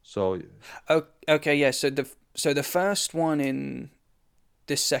 1. So, okay, yeah. So the first one in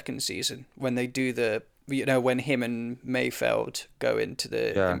this second season, when they do the when him and Mayfeld go into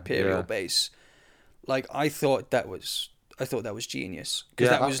the Imperial base, like I thought that was genius because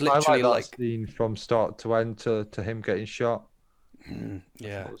that was literally I like that scene from start to end to him getting shot.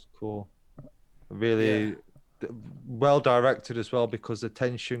 Yeah, that was cool. Really well directed as well, because the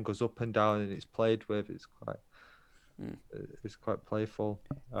tension goes up and down and it's played with. It's quite playful.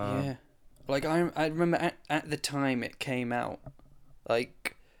 Yeah, like I remember at the time it came out,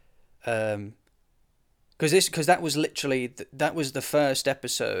 like, because that was literally that was the first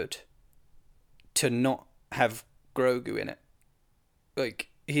episode to not have Grogu in it. Like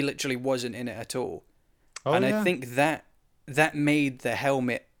he literally wasn't in it at all. I think that made the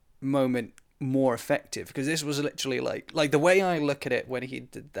helmet moment more effective, because this was literally like the way I look at it when he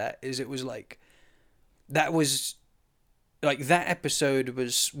did that is it was like that was like that episode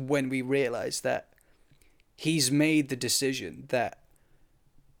was when we realized that he's made the decision that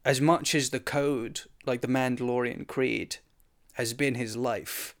as much as the code, like the Mandalorian creed, has been his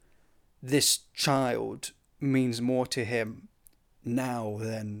life, this child means more to him now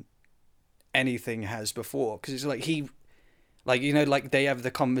than anything has before. Because it's like he, like, like they have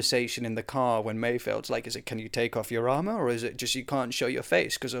the conversation in the car when Mayfeld's like, is it, can you take off your armor, or is it just you can't show your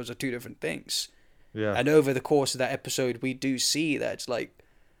face? Because those are two different things. Yeah. And over the course of that episode, we do see that it's like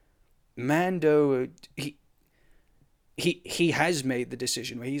Mando, he has made the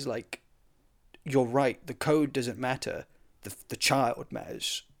decision where he's like, you're right, the code doesn't matter, the child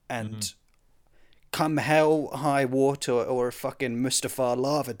matters. And come hell, high water, or a fucking Mustafar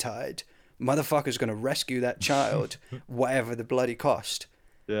lava tide, motherfucker's going to rescue that child, whatever the bloody cost.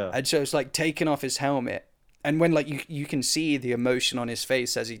 Yeah. And so it's like taking off his helmet, and when like you can see the emotion on his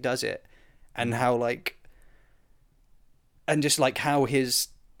face as he does it, and how like, and just like how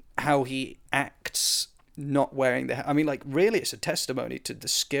he acts not wearing the. I mean, like really, it's a testimony to the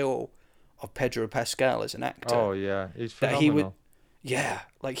skill of Pedro Pascal as an actor. Oh yeah, he's that phenomenal. he would, yeah,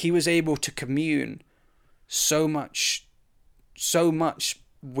 like he was able to commune so much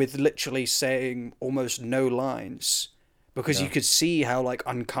with literally saying almost no lines, because Yeah. you could see how like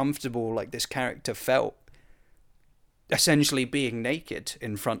uncomfortable like this character felt, essentially being naked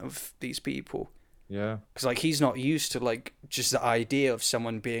in front of these people, Yeah. because like he's not used to like just the idea of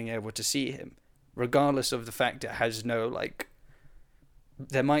someone being able to see him, regardless of the fact it has no like,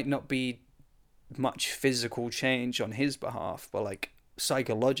 there might not be much physical change on his behalf, but like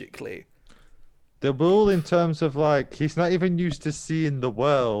psychologically. The rule in terms of like he's not even used to seeing the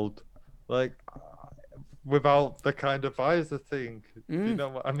world, like without the kind of visor thing. Do you know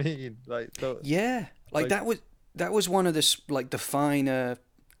what I mean? Like Yeah, like, like that was one of the like the finer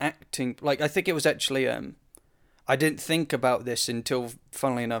acting. Like I think it was actually I didn't think about this until,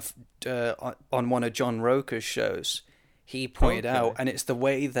 funnily enough, on one of John Roker's shows, he pointed out, and it's the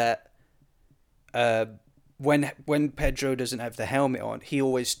way that when Pedro doesn't have the helmet on, he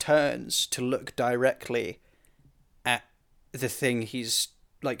always turns to look directly at the thing he's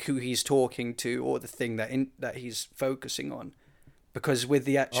like, who he's talking to, or the thing that he's focusing on, because with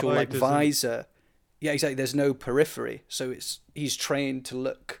the actual he like doesn't- visor, yeah, exactly. There's no periphery, so he's trained to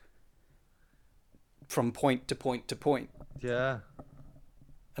look from point to point to point. yeah.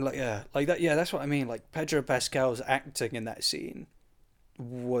 And like, yeah, like that, yeah, that's what I mean. Like Pedro Pascal's acting in that scene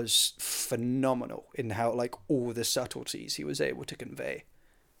was phenomenal in how like all the subtleties he was able to convey.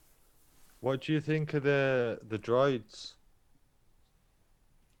 What do you think of the droids?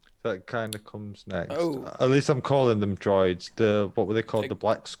 That kind of comes next. Oh, At least I'm calling them droids. The what were they called? like The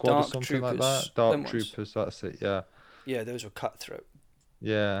Black Squad or Dark something like Troopers, that? Dark them ones. Troopers, that's it, yeah. Yeah, those were cutthroat.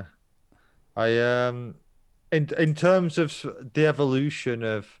 Yeah. I in terms of the evolution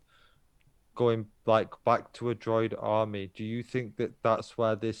of going like back to a droid army, do you think that that's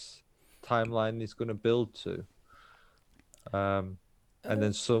where this timeline is going to build to? And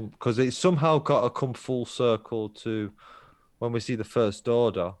then some, because it's somehow got to come full circle to when we see the First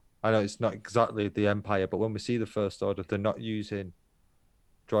Order. I know it's not exactly the Empire, but when we see the First Order, they're not using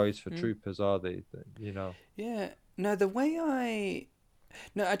droids for troopers, are they? You know. Yeah, no, the way I,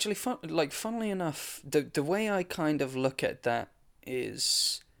 no, actually, funnily enough, the way I kind of look at that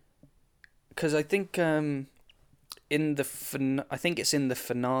is, because I think I think it's in the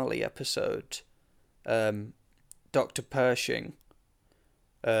finale episode, Dr. Pershing,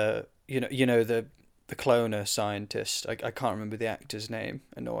 you know the cloner scientist. I can't remember the actor's name,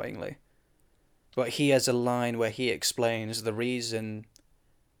 annoyingly, but he has a line where he explains the reason.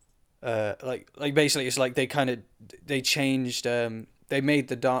 Like basically, it's like they changed. They made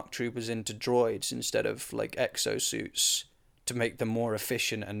the Dark Troopers into droids instead of like exosuits to make them more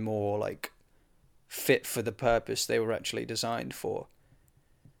efficient and more like fit for the purpose they were actually designed for.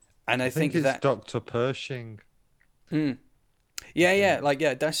 And I think it's that Dr. Pershing. yeah, like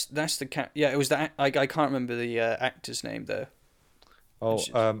yeah, that's the cat. Yeah, it was that. I can't remember the actor's name though. Oh,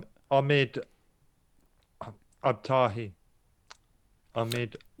 Ahmed Abtahi.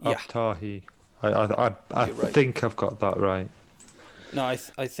 Ahmed Yeah. Abtahi. I You're right. think I've got that right. No, I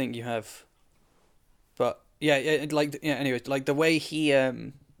think you have. But yeah, like yeah. Anyway, like the way he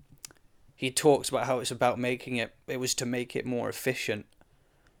talks about how it's about making it was to make it more efficient.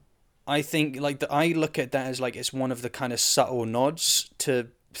 I think like I look at that as like it's one of the kind of subtle nods to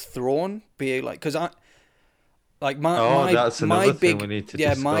Thrawn being like, because I like my that's my another thing big we need to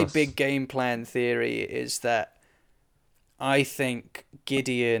yeah my discuss. big game plan theory is that I think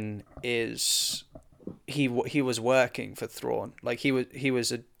Gideon is he was working for Thrawn, like he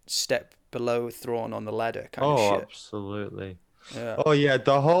was a step below Thrawn on the ladder kind of shit. Absolutely. Yeah. Oh yeah,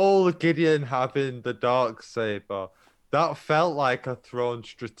 the whole Gideon having the dark saber, that felt like a Thrawn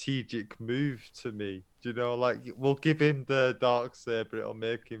strategic move to me. Do you know, like we'll give him the dark saber, it'll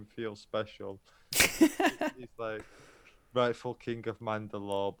make him feel special. He's like rightful king of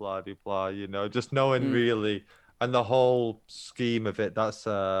Mandalore, blah blah blah. You know, just knowing really, and the whole scheme of it. That's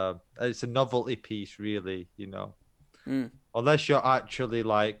it's a novelty piece, really. You know, unless you're actually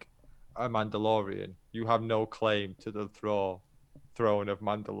like a Mandalorian, you have no claim to the throne of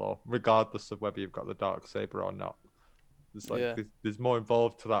Mandalore, regardless of whether you've got the dark saber or not. It's like Yeah. there's more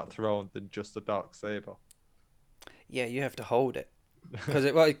involved to that throne than just the dark saber. Yeah, you have to hold it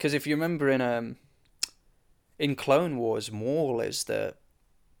because if you remember in Clone Wars, Maul is the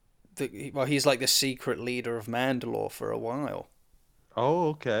he's like the secret leader of Mandalore for a while. Oh,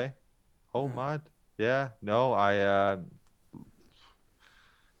 okay. Oh, Hmm. mad. Yeah. No,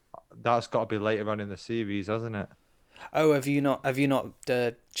 that's got to be later on in the series, hasn't it? Oh, have you not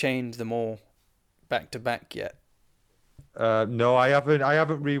chained them all back to back yet? No, I haven't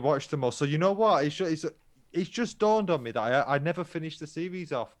rewatched them all. So you know what? It's just dawned on me that I never finished the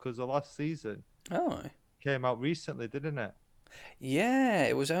series off because the last season Oh, came out recently, didn't it? yeah.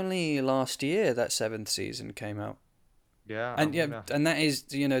 It was only last year that seventh season came out. Yeah, And I'm yeah, gonna. and that is,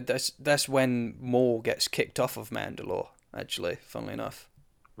 that's when Maul gets kicked off of Mandalore. Actually, funnily enough.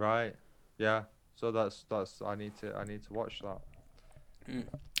 Right. Yeah. So that's I need to watch that. Mm.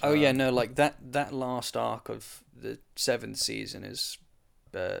 Oh yeah, Um, no, like that last arc of the seventh season is,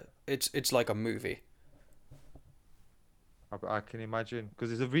 it's like a movie. I can imagine because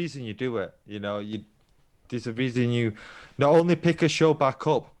there's a reason you do it. There's a reason you not only pick a show back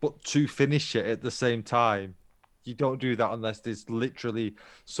up, but to finish it at the same time. You don't do that unless there's literally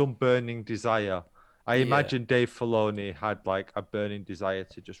some burning desire. I Yeah. imagine Dave Filoni had like a burning desire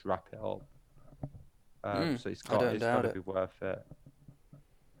to just wrap it up. So it's I got don't it's got doubt to it. be worth it.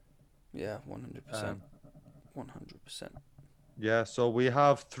 Yeah, 100%. Um, 100%. yeah. So we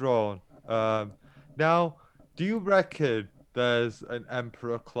have Throne. Now, do you reckon there's an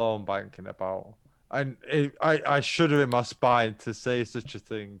Emperor clone banking about? And I shudder in my spine to say such a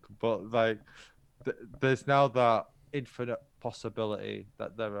thing, but like, there's now that infinite possibility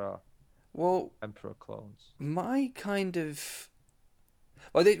that there are Well, Emperor clones. my kind of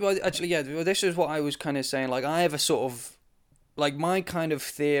well, actually, yeah. Well, this is what I was kind of saying. Like, I have a sort of like my kind of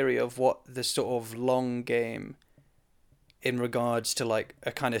theory of what the sort of long game in regards to like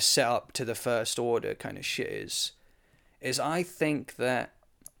a kind of setup to the First Order kind of shit is I think that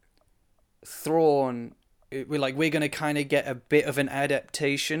Thrawn, we're gonna kind of get a bit of an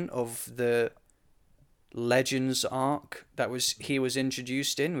adaptation of the Legends arc that he was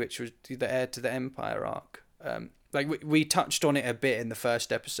introduced in, which was the Heir to the Empire arc. Like we touched on it a bit in the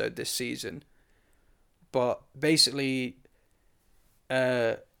first episode this season, but basically,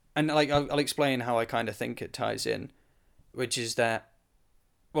 uh, and like I'll explain how I kind of think it ties in, which is that,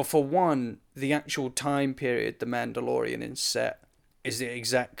 well, for one, the actual time period the Mandalorian is set is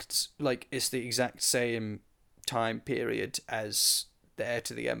it's the exact same time period as the Heir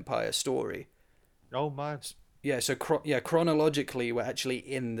to the Empire story. Oh man, Yeah, so chronologically, we're actually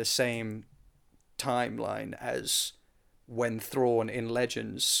in the same timeline as when Thrawn in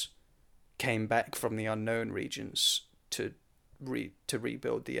Legends came back from the unknown regions to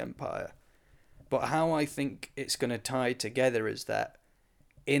rebuild the Empire. But how I think it's going to tie together is that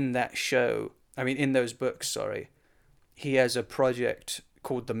in that show, I mean, in those books, sorry, he has a project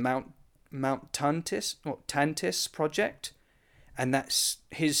called the Mount Tantis project, and that's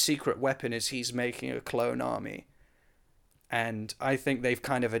his secret weapon is he's making a clone army. And I think they've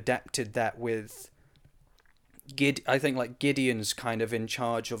kind of adapted that with I think like Gideon's kind of in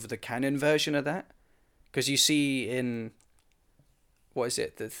charge of the canon version of that, because you see in what is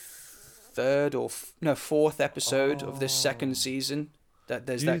it, the third or no, fourth episode of this second oh, season, that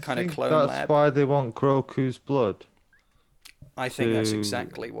there's do you that kind of think clone that's lab. why they want Groku's blood I think that's to?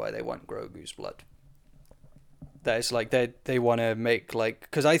 exactly why they want Grogu's blood. That it's like they want to make like,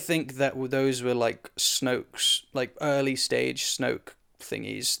 because I think that those were like Snoke's like early stage Snoke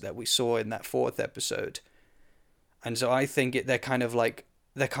thingies that we saw in that fourth episode, and so I think they're kind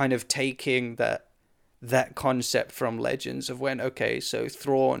of taking that concept from Legends of when, okay, so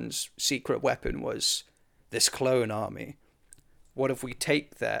Thrawn's secret weapon was this clone army. What if we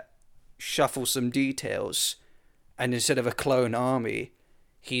take that, shuffle some details, and instead of a clone army,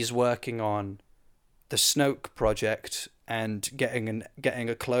 he's working on the Snoke project and getting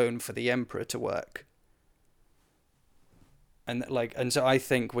a clone for the Emperor to work. And so I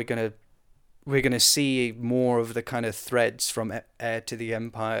think we're gonna see more of the kind of threads from Heir to the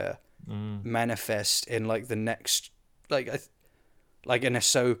Empire Mm. manifest in like the next like like in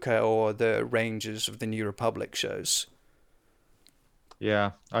Ahsoka or the Rangers of the New Republic shows.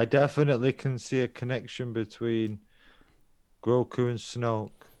 Yeah, I definitely can see a connection between Groku and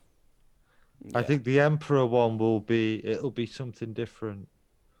Snoke. I Yeah. think the Emperor one it'll be something different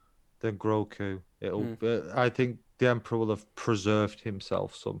than Groku. Mm. I think the Emperor will have preserved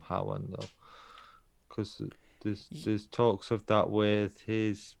himself somehow, and because there's talks of that with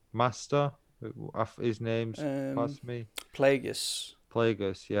his master. His name's Um, past me. Plagueis.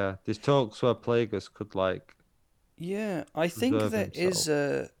 Plagueis, yeah. There's talks where Plagueis could like Yeah, I think preserve there is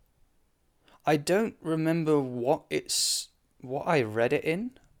himself. a. I don't remember what I read it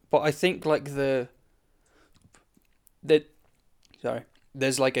in, but I think like the sorry.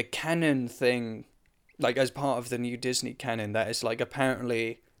 there's like a canon thing, like as part of the new Disney canon, that is like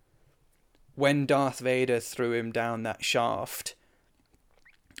apparently when Darth Vader threw him down that shaft,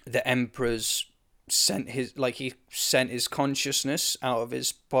 the Emperor's he sent his consciousness out of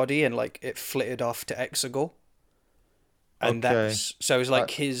his body and like it flitted off to Exegol. And Okay. that's so it's I,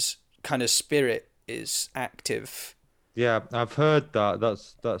 like his kind of spirit is active. yeah, I've heard that.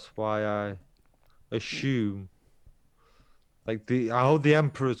 That's why I assume like the how the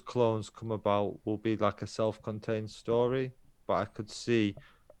Emperor's clones come about will be like a self-contained story, but I could see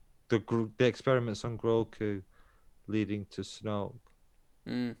the experiments on Grogu leading to Snoke.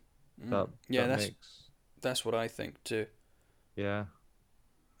 Mm, mm. That Yeah, that makes that's what I think too. yeah,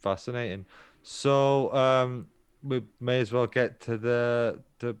 fascinating. So we may as well get to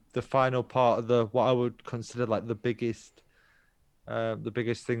the final part of the what I would consider like the biggest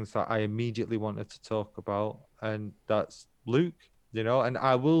things that I immediately wanted to talk about, and that's Luke. And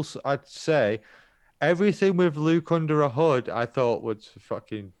I'd say everything with Luke under a hood, I thought was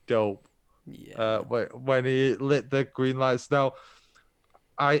fucking dope. Yeah. When he lit the green lights. Now,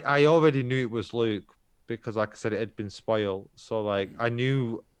 I already knew it was Luke because, like I said, it had been spoiled. So, like, I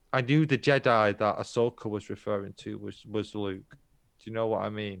knew the Jedi that Ahsoka was referring to was Luke. Do you know what I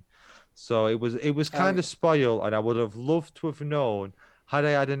mean? So it was kind I of spoiled, and I would have loved to have known. Had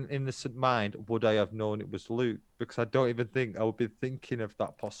I had an innocent mind, would I have known it was Luke? Because I don't even think I would be thinking of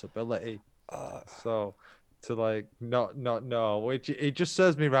that possibility. uh, So to like not know, which it just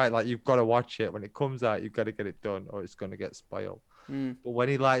serves me right. Like you've got to watch it when it comes out. You've got to get it done, or it's gonna get spoiled. mm, But when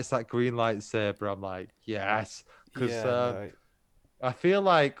he lights that green lightsaber, I'm like, yes, because yeah, no. I feel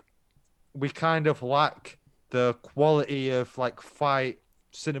like we kind of lack the quality of like fight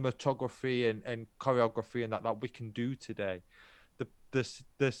cinematography and choreography and that we can do today.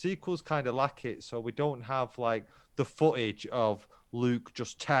 The sequels kind of lack it, so we don't have like the footage of Luke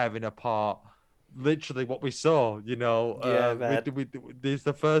just tearing apart literally what we saw. Yeah, man. This is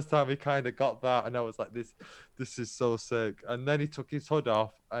the first time we kind of got that, and I was like, this is so sick. And then he took his hood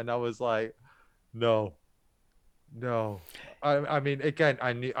off, and I was like, no, no. I mean, again,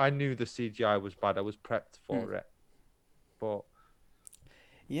 I knew the CGI was bad. I was prepped Mm. for it, but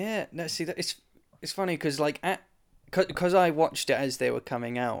Yeah, no, see that it's funny because like because I watched it as they were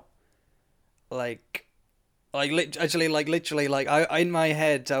coming out, like actually like literally like I in my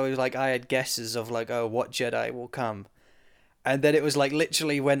head I was like I had guesses of like, oh, what Jedi will come. And then it was like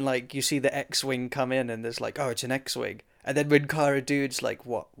literally when like you see the X-wing come in and there's like, oh, it's an X-wing. And then when Cara Dude's like,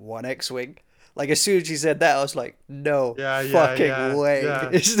 what, one X-wing? Like as soon as she said that, I was like, no yeah, yeah, fucking yeah, way yeah.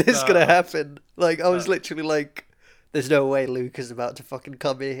 is this gonna That, happen? Like I was that literally like, there's no way Luke is about to fucking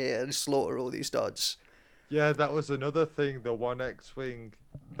come in here and slaughter all these duds. Yeah, that was another thing. The one X-wing.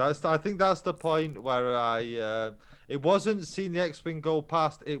 I think that's the point where it wasn't seeing the X-wing go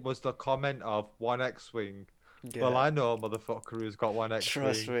past. It was the comment of one X-wing. Well, Yeah, I know a motherfucker who's got one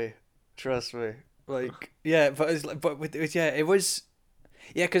trust X-wing. me, trust me. Like yeah, but it's like, but yeah, it was.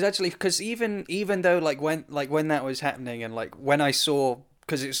 Yeah, because actually, because even though like when that was happening and like when I saw,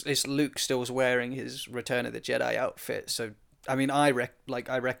 because it's Luke still wearing his Return of the Jedi outfit, so I mean I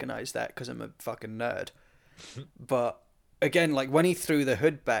recognize that because I'm a fucking nerd. But again, like when he threw the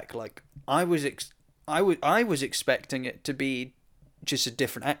hood back, like I was expecting it to be just a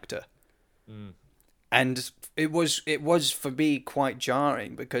different actor, Mm. and it was for me quite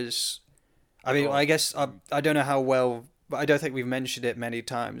jarring because I mean, Oh, I guess I don't know how well, but I don't think we've mentioned it many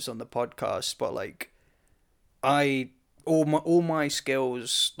times on the podcast. But like, I all my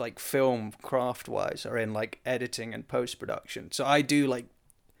skills, like film craft wise, are in like editing and post production. So I do like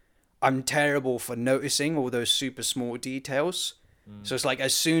I'm terrible for noticing all those super small details. mm. So it's like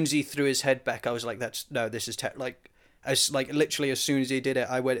as soon as he threw his head back, I was like, "That's no, this is like." As like literally as soon as he did it,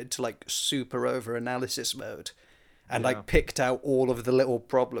 I went into like super over analysis mode and Yeah. like picked out all of the little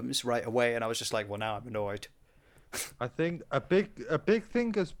problems right away, and I was just like, well, now I'm annoyed. I think a big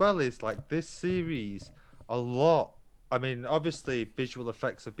thing as well is like this series, a lot. I mean, obviously visual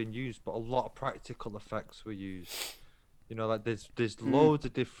effects have been used, but a lot of practical effects were used. Like there's Mm, loads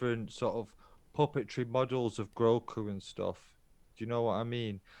of different sort of puppetry models of Grogu and stuff. Do you know what I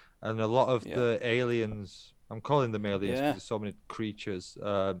mean? And a lot of yeah, the aliens, I'm calling them aliens because yeah, there's so many creatures.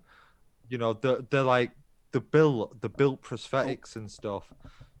 They're like the built oh, prosthetics and stuff.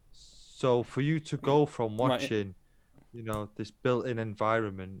 So for you to mm, go from right, watching, this built-in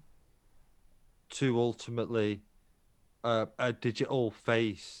environment to ultimately a digital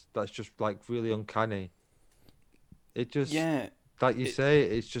face that's just like really uncanny. It just, yeah. like you It say,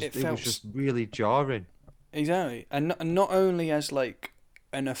 it it was felt just really jarring. exactly, and not only as like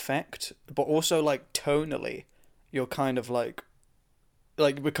an effect, but also like tonally, you're kind of like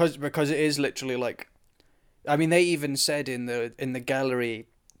like because it is literally like, I mean, they even said in the gallery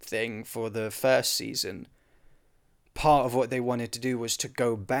thing for the first season, part of what they wanted to do was to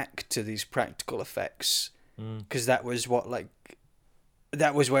go back to these practical effects, Mm. because that was what like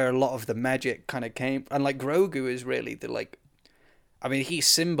that was where a lot of the magic kind of came. And like Grogu is really the like, I mean, he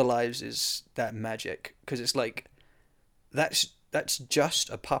symbolizes that magic, because it's like that's just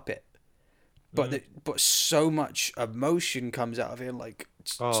a puppet, but Mm. but so much emotion comes out of it. Like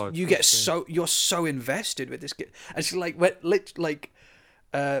Oh, you get trust me. so you're so invested with this kid. It's like when like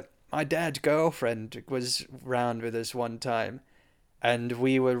my dad's girlfriend was round with us one time, and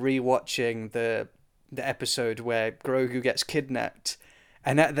we were rewatching the episode where Grogu gets kidnapped.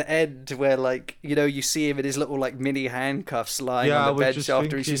 And at the end, where like you see him in his little like mini handcuffs lying on Yeah, I the was bench just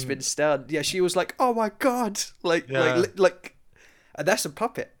after he's just been thinking. stunned. Yeah, she was like, "Oh my god!" Yeah, And that's a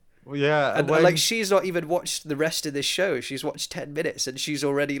puppet. well, yeah. And like When she's not even watched the rest of this show. She's watched 10 minutes, and she's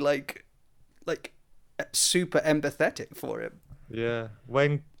already like super empathetic for him. yeah,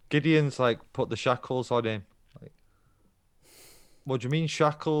 when Gideon's like put the shackles on him, like, what do you mean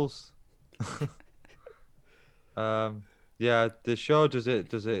shackles? Um, yeah, the show does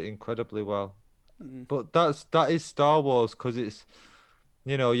it incredibly well. Mm. But that is Star Wars because it's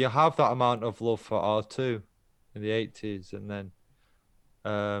you have that amount of love for R2 in the 80s, and then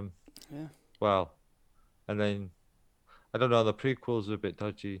um Yeah, well, and then I don't know, the prequels are a bit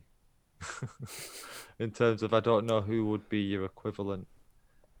dodgy in terms of I don't know who would be your equivalent,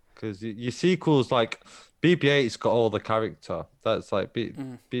 because your sequels like BB-8's got all the character. That's like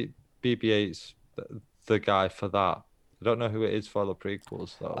mm. BB-8's the guy for that. I don't know who it is for the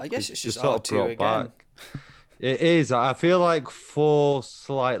prequels though, I guess because it's they're just sort R of two brought again. back. It is. I feel like for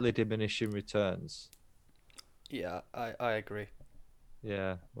slightly diminishing returns. Yeah, I agree.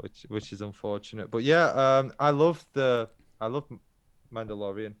 Yeah, which is unfortunate. But yeah, I love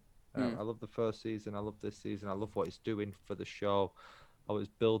Mandalorian. Mm. I love the first season. I love this season. I love what it's doing for the show. How it's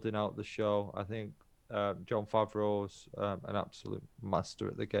building out the show. I think John Favreau's an absolute master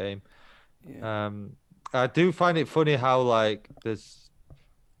at the game. Yeah, Um, I do find it funny how like there's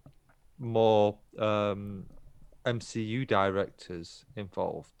more MCU directors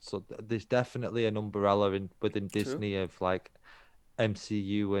involved. So there's definitely an umbrella within true. Disney of like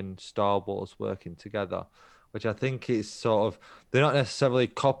MCU and Star Wars working together, which I think is sort of they're not necessarily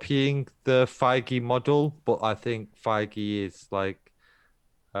copying the Feige model, but I think Feige is like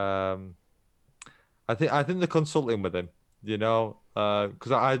um I think they're consulting with him,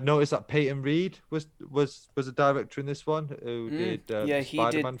 because I noticed that Peyton Reed was a director in this one who Mm. did Yeah, the he did.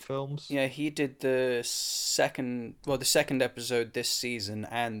 Spider-Man films. Yeah, he did the second episode this season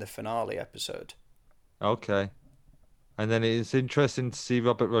and the finale episode. Okay. And then it's interesting to see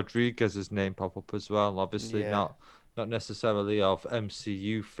Robert Rodriguez's name pop up as well. Obviously Yeah. not necessarily of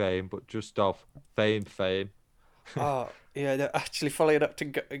MCU fame, but just of fame. Oh, yeah. Actually, following up to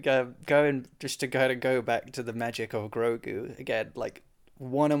going just to kind of go back to the magic of Grogu again. Like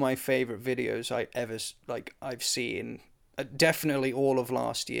one of my favorite videos I've seen, definitely all of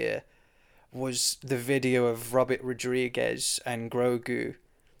last year, was the video of Robert Rodriguez and Grogu,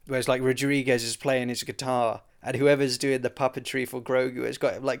 where it's like Rodriguez is playing his guitar, and whoever's doing the puppetry for Grogu has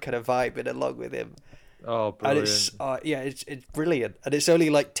got like kind of vibing along with him. Oh, And brilliant. it's brilliant, and it's only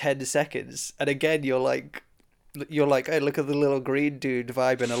like 10 seconds, and again you're like, hey, look at the little green dude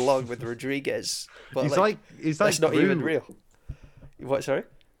vibing along with Rodriguez, but He's like like he's that's like not even Groot. real. What? Sorry?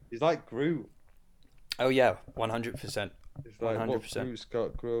 He's like Groot. Oh yeah, 100%, It's one like hundred what percent. Groot's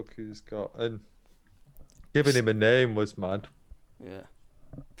got, Groku's got, and giving him a name was mad. Yeah,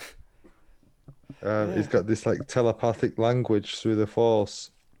 He's yeah, got this like telepathic language through the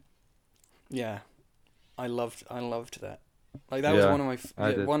Force. yeah. I loved that. Like that was Yeah, one of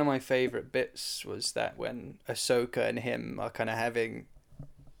I did. one of my favorite bits was that when Ahsoka and him are kind of having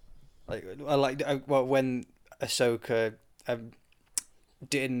well, when Ahsoka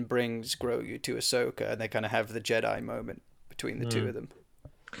Din brings Grogu to Ahsoka, and they kind of have the Jedi moment between the two Hmm. of them.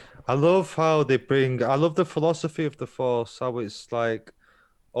 I love how they bring. I love the philosophy of the Force. How it's like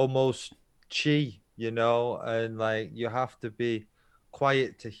almost chi, and like you have to be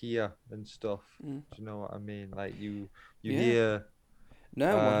quiet to hear and stuff. Mm. Do you know what I mean? Like you Yeah. hear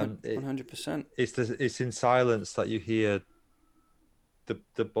No, it. 100%. It's in silence that you hear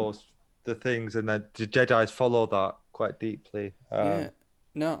the both the things, and then the Jedi's follow that quite deeply. Yeah.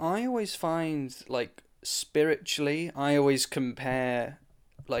 No, I always find like spiritually, I always compare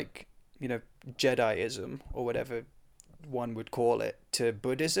like, Jediism or whatever one would call it to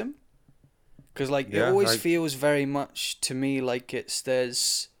Buddhism, because like it Yeah, always I feels very much to me like it's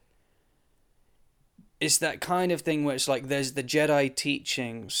there's it's that kind of thing where it's like there's the Jedi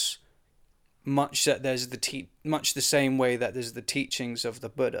teachings, much the same way that there's the teachings of the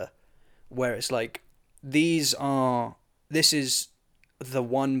Buddha, where it's like this is the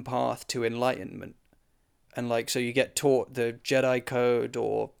one path to enlightenment, and like so you get taught the Jedi code,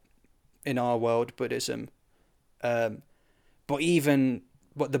 or in our world Buddhism, um, but even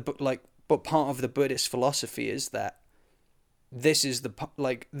but part of the Buddhist philosophy is that this is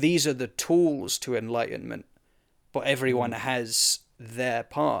these are the tools to enlightenment, but everyone Mm. has their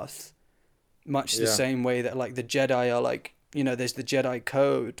path, much the Yeah. same way that like the Jedi are like, there's the Jedi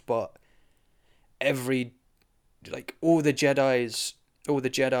code, but every like all the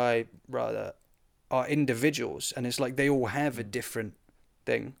Jedi rather are individuals, and it's like they all have a different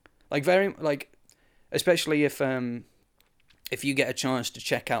thing. Like very like especially if you get a chance to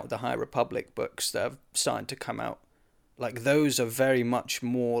check out the High Republic books that are starting to come out, like those are very much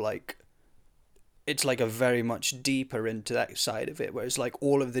more like it's like a very much deeper into that side of it, whereas like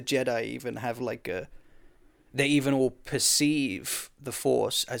all of the Jedi even have like they even all perceive the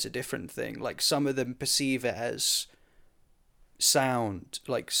Force as a different thing. Like some of them perceive it as sound,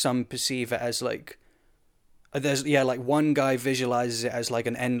 like some perceive it as like like one guy visualizes it as like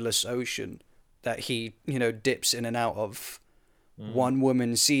an endless ocean that he dips in and out of. Mm. One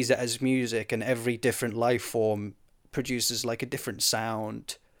woman sees it as music, and every different life form produces like a different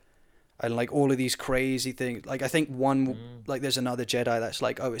sound, and like all of these crazy things. Like I think Mm. like there's another Jedi that's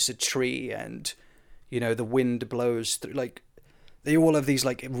like, oh, it's a tree, and the wind blows through. Like they all have these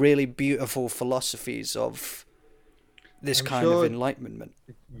like really beautiful philosophies of this I'm kind of sure enlightenment.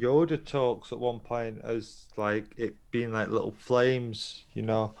 Yoda talks at one point as like it being like little flames, you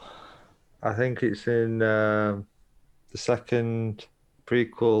know. I think it's in the second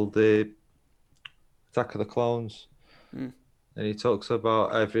prequel, the Attack of the Clones, Mm, and he talks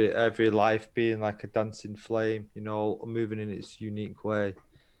about every life being like a dancing flame, you know, moving in its unique way.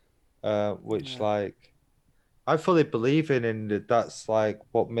 Which yeah. like I fully believe in, and that's like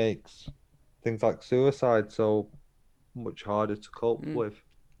what makes things like suicide so much harder to cope Mm, with.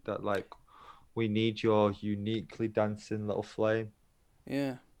 That like we need your uniquely dancing little flame.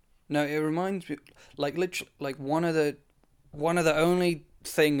 yeah. No, it reminds me, like literally, like one of the only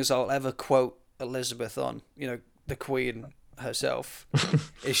things I'll ever quote Elizabeth on, the Queen herself,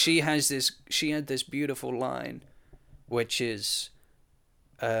 is she had this beautiful line, which is,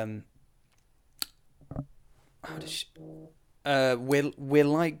 um, how does she, we're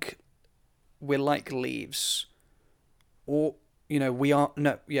like leaves, or we are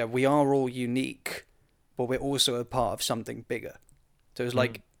no yeah we are all unique, but we're also a part of something bigger. So it's Mm,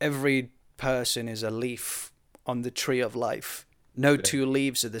 like every person is a leaf on the tree of life. No yeah, two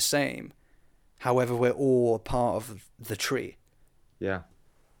leaves are the same. However, we're all a part of the tree. yeah,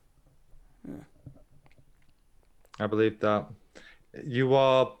 I believe that. You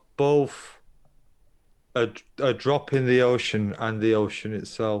are both a drop in the ocean and the ocean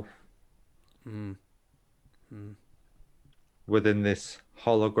itself Mm, mm, within this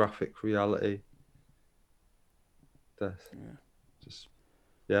holographic reality. That's yeah, just,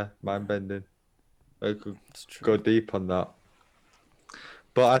 yeah, mind bending. I could it's go true. deep on that.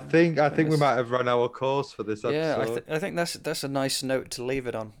 But I think we Yes. might have run our course for this Yeah, episode. I think that's a nice note to leave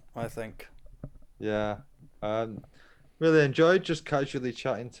it on. I think. Yeah. Really enjoyed just casually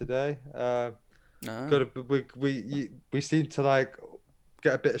chatting today. No. Got a, we seem to like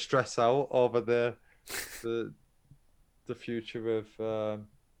get a bit of stress out over the the future of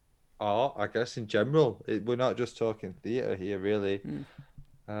art, I guess in general. We're not just talking theatre here, really. Mm.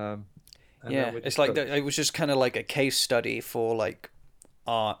 Um, and then Yeah, we it's just like got it was just kind of like a case study for like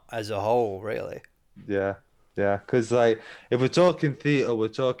art as a whole, really. yeah, yeah. Because like if we're talking theatre, we're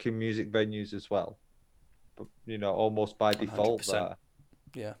talking music venues as well. But you know, almost by default 100%. there.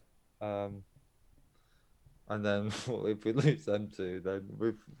 Yeah. Um, and then if we lose them two, then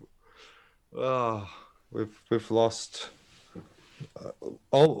oh, we've lost.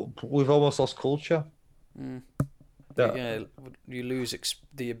 We've almost lost culture. Mm. Yeah. Yeah, you lose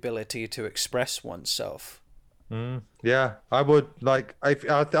the ability to express oneself. Mm, yeah, I would like. I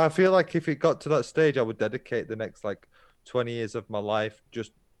feel like if it got to that stage, I would dedicate the next like 20 years of my life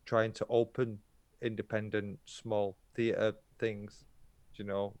just trying to open independent small theater things. Do you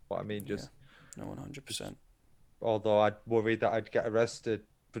know what I mean? Yeah, no, Just 100%. although I'd worry that I'd get arrested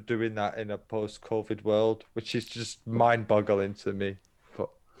for doing that in a post-COVID world, which is just mind-boggling to me. But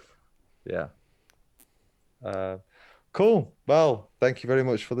yeah, uh, cool. Well, thank you very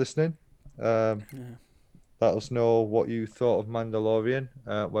much for listening. Um, Yeah. Let us know what you thought of Mandalorian,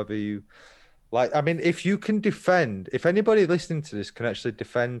 whether you Like, I mean, if you can defend, if anybody listening to this can actually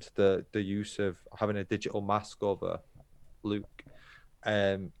defend the use of having a digital mask over Luke,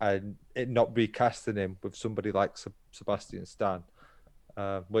 and it not recasting him with somebody like Sebastian Stan,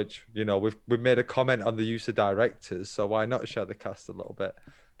 which we've made a comment on the use of directors, so why not share the cast a little bit?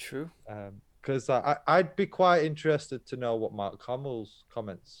 True. Because I'd be quite interested to know what Mark Hamill's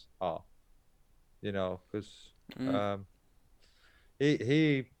comments are, because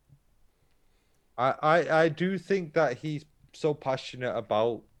he I do think that he's so passionate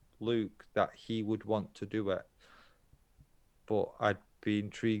about Luke that he would want to do it. But I'd be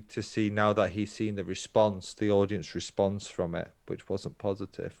intrigued to see, now that he's seen the audience response from it, which wasn't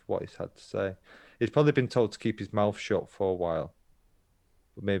positive, what he's had to say. He's probably been told to keep his mouth shut for a while.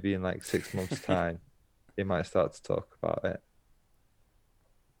 But maybe in like 6 months' time, he might start to talk about it.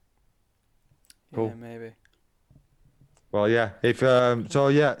 Cool. Yeah, maybe. Well, yeah. If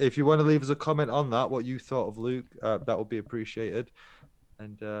if you want to leave us a comment on that, what you thought of Luke, that would be appreciated.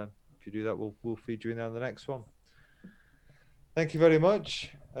 And if you do that, we'll feed you in on the next one. Thank you very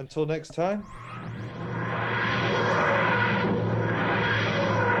much. Until next time.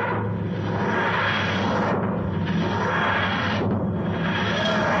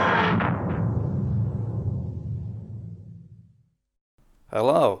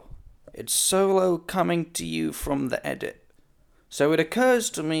 Hello, it's Solo coming to you from the edit. So it occurs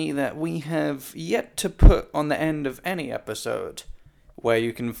to me that we have yet to put on the end of any episode where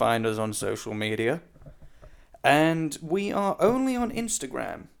you can find us on social media. And we are only on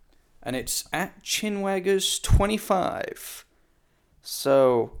Instagram, and it's at Chinwaggers25.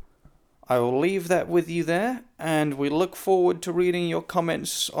 So I will leave that with you there, and we look forward to reading your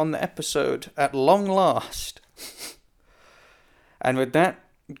comments on the episode at long last. And with that,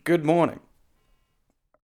 good morning.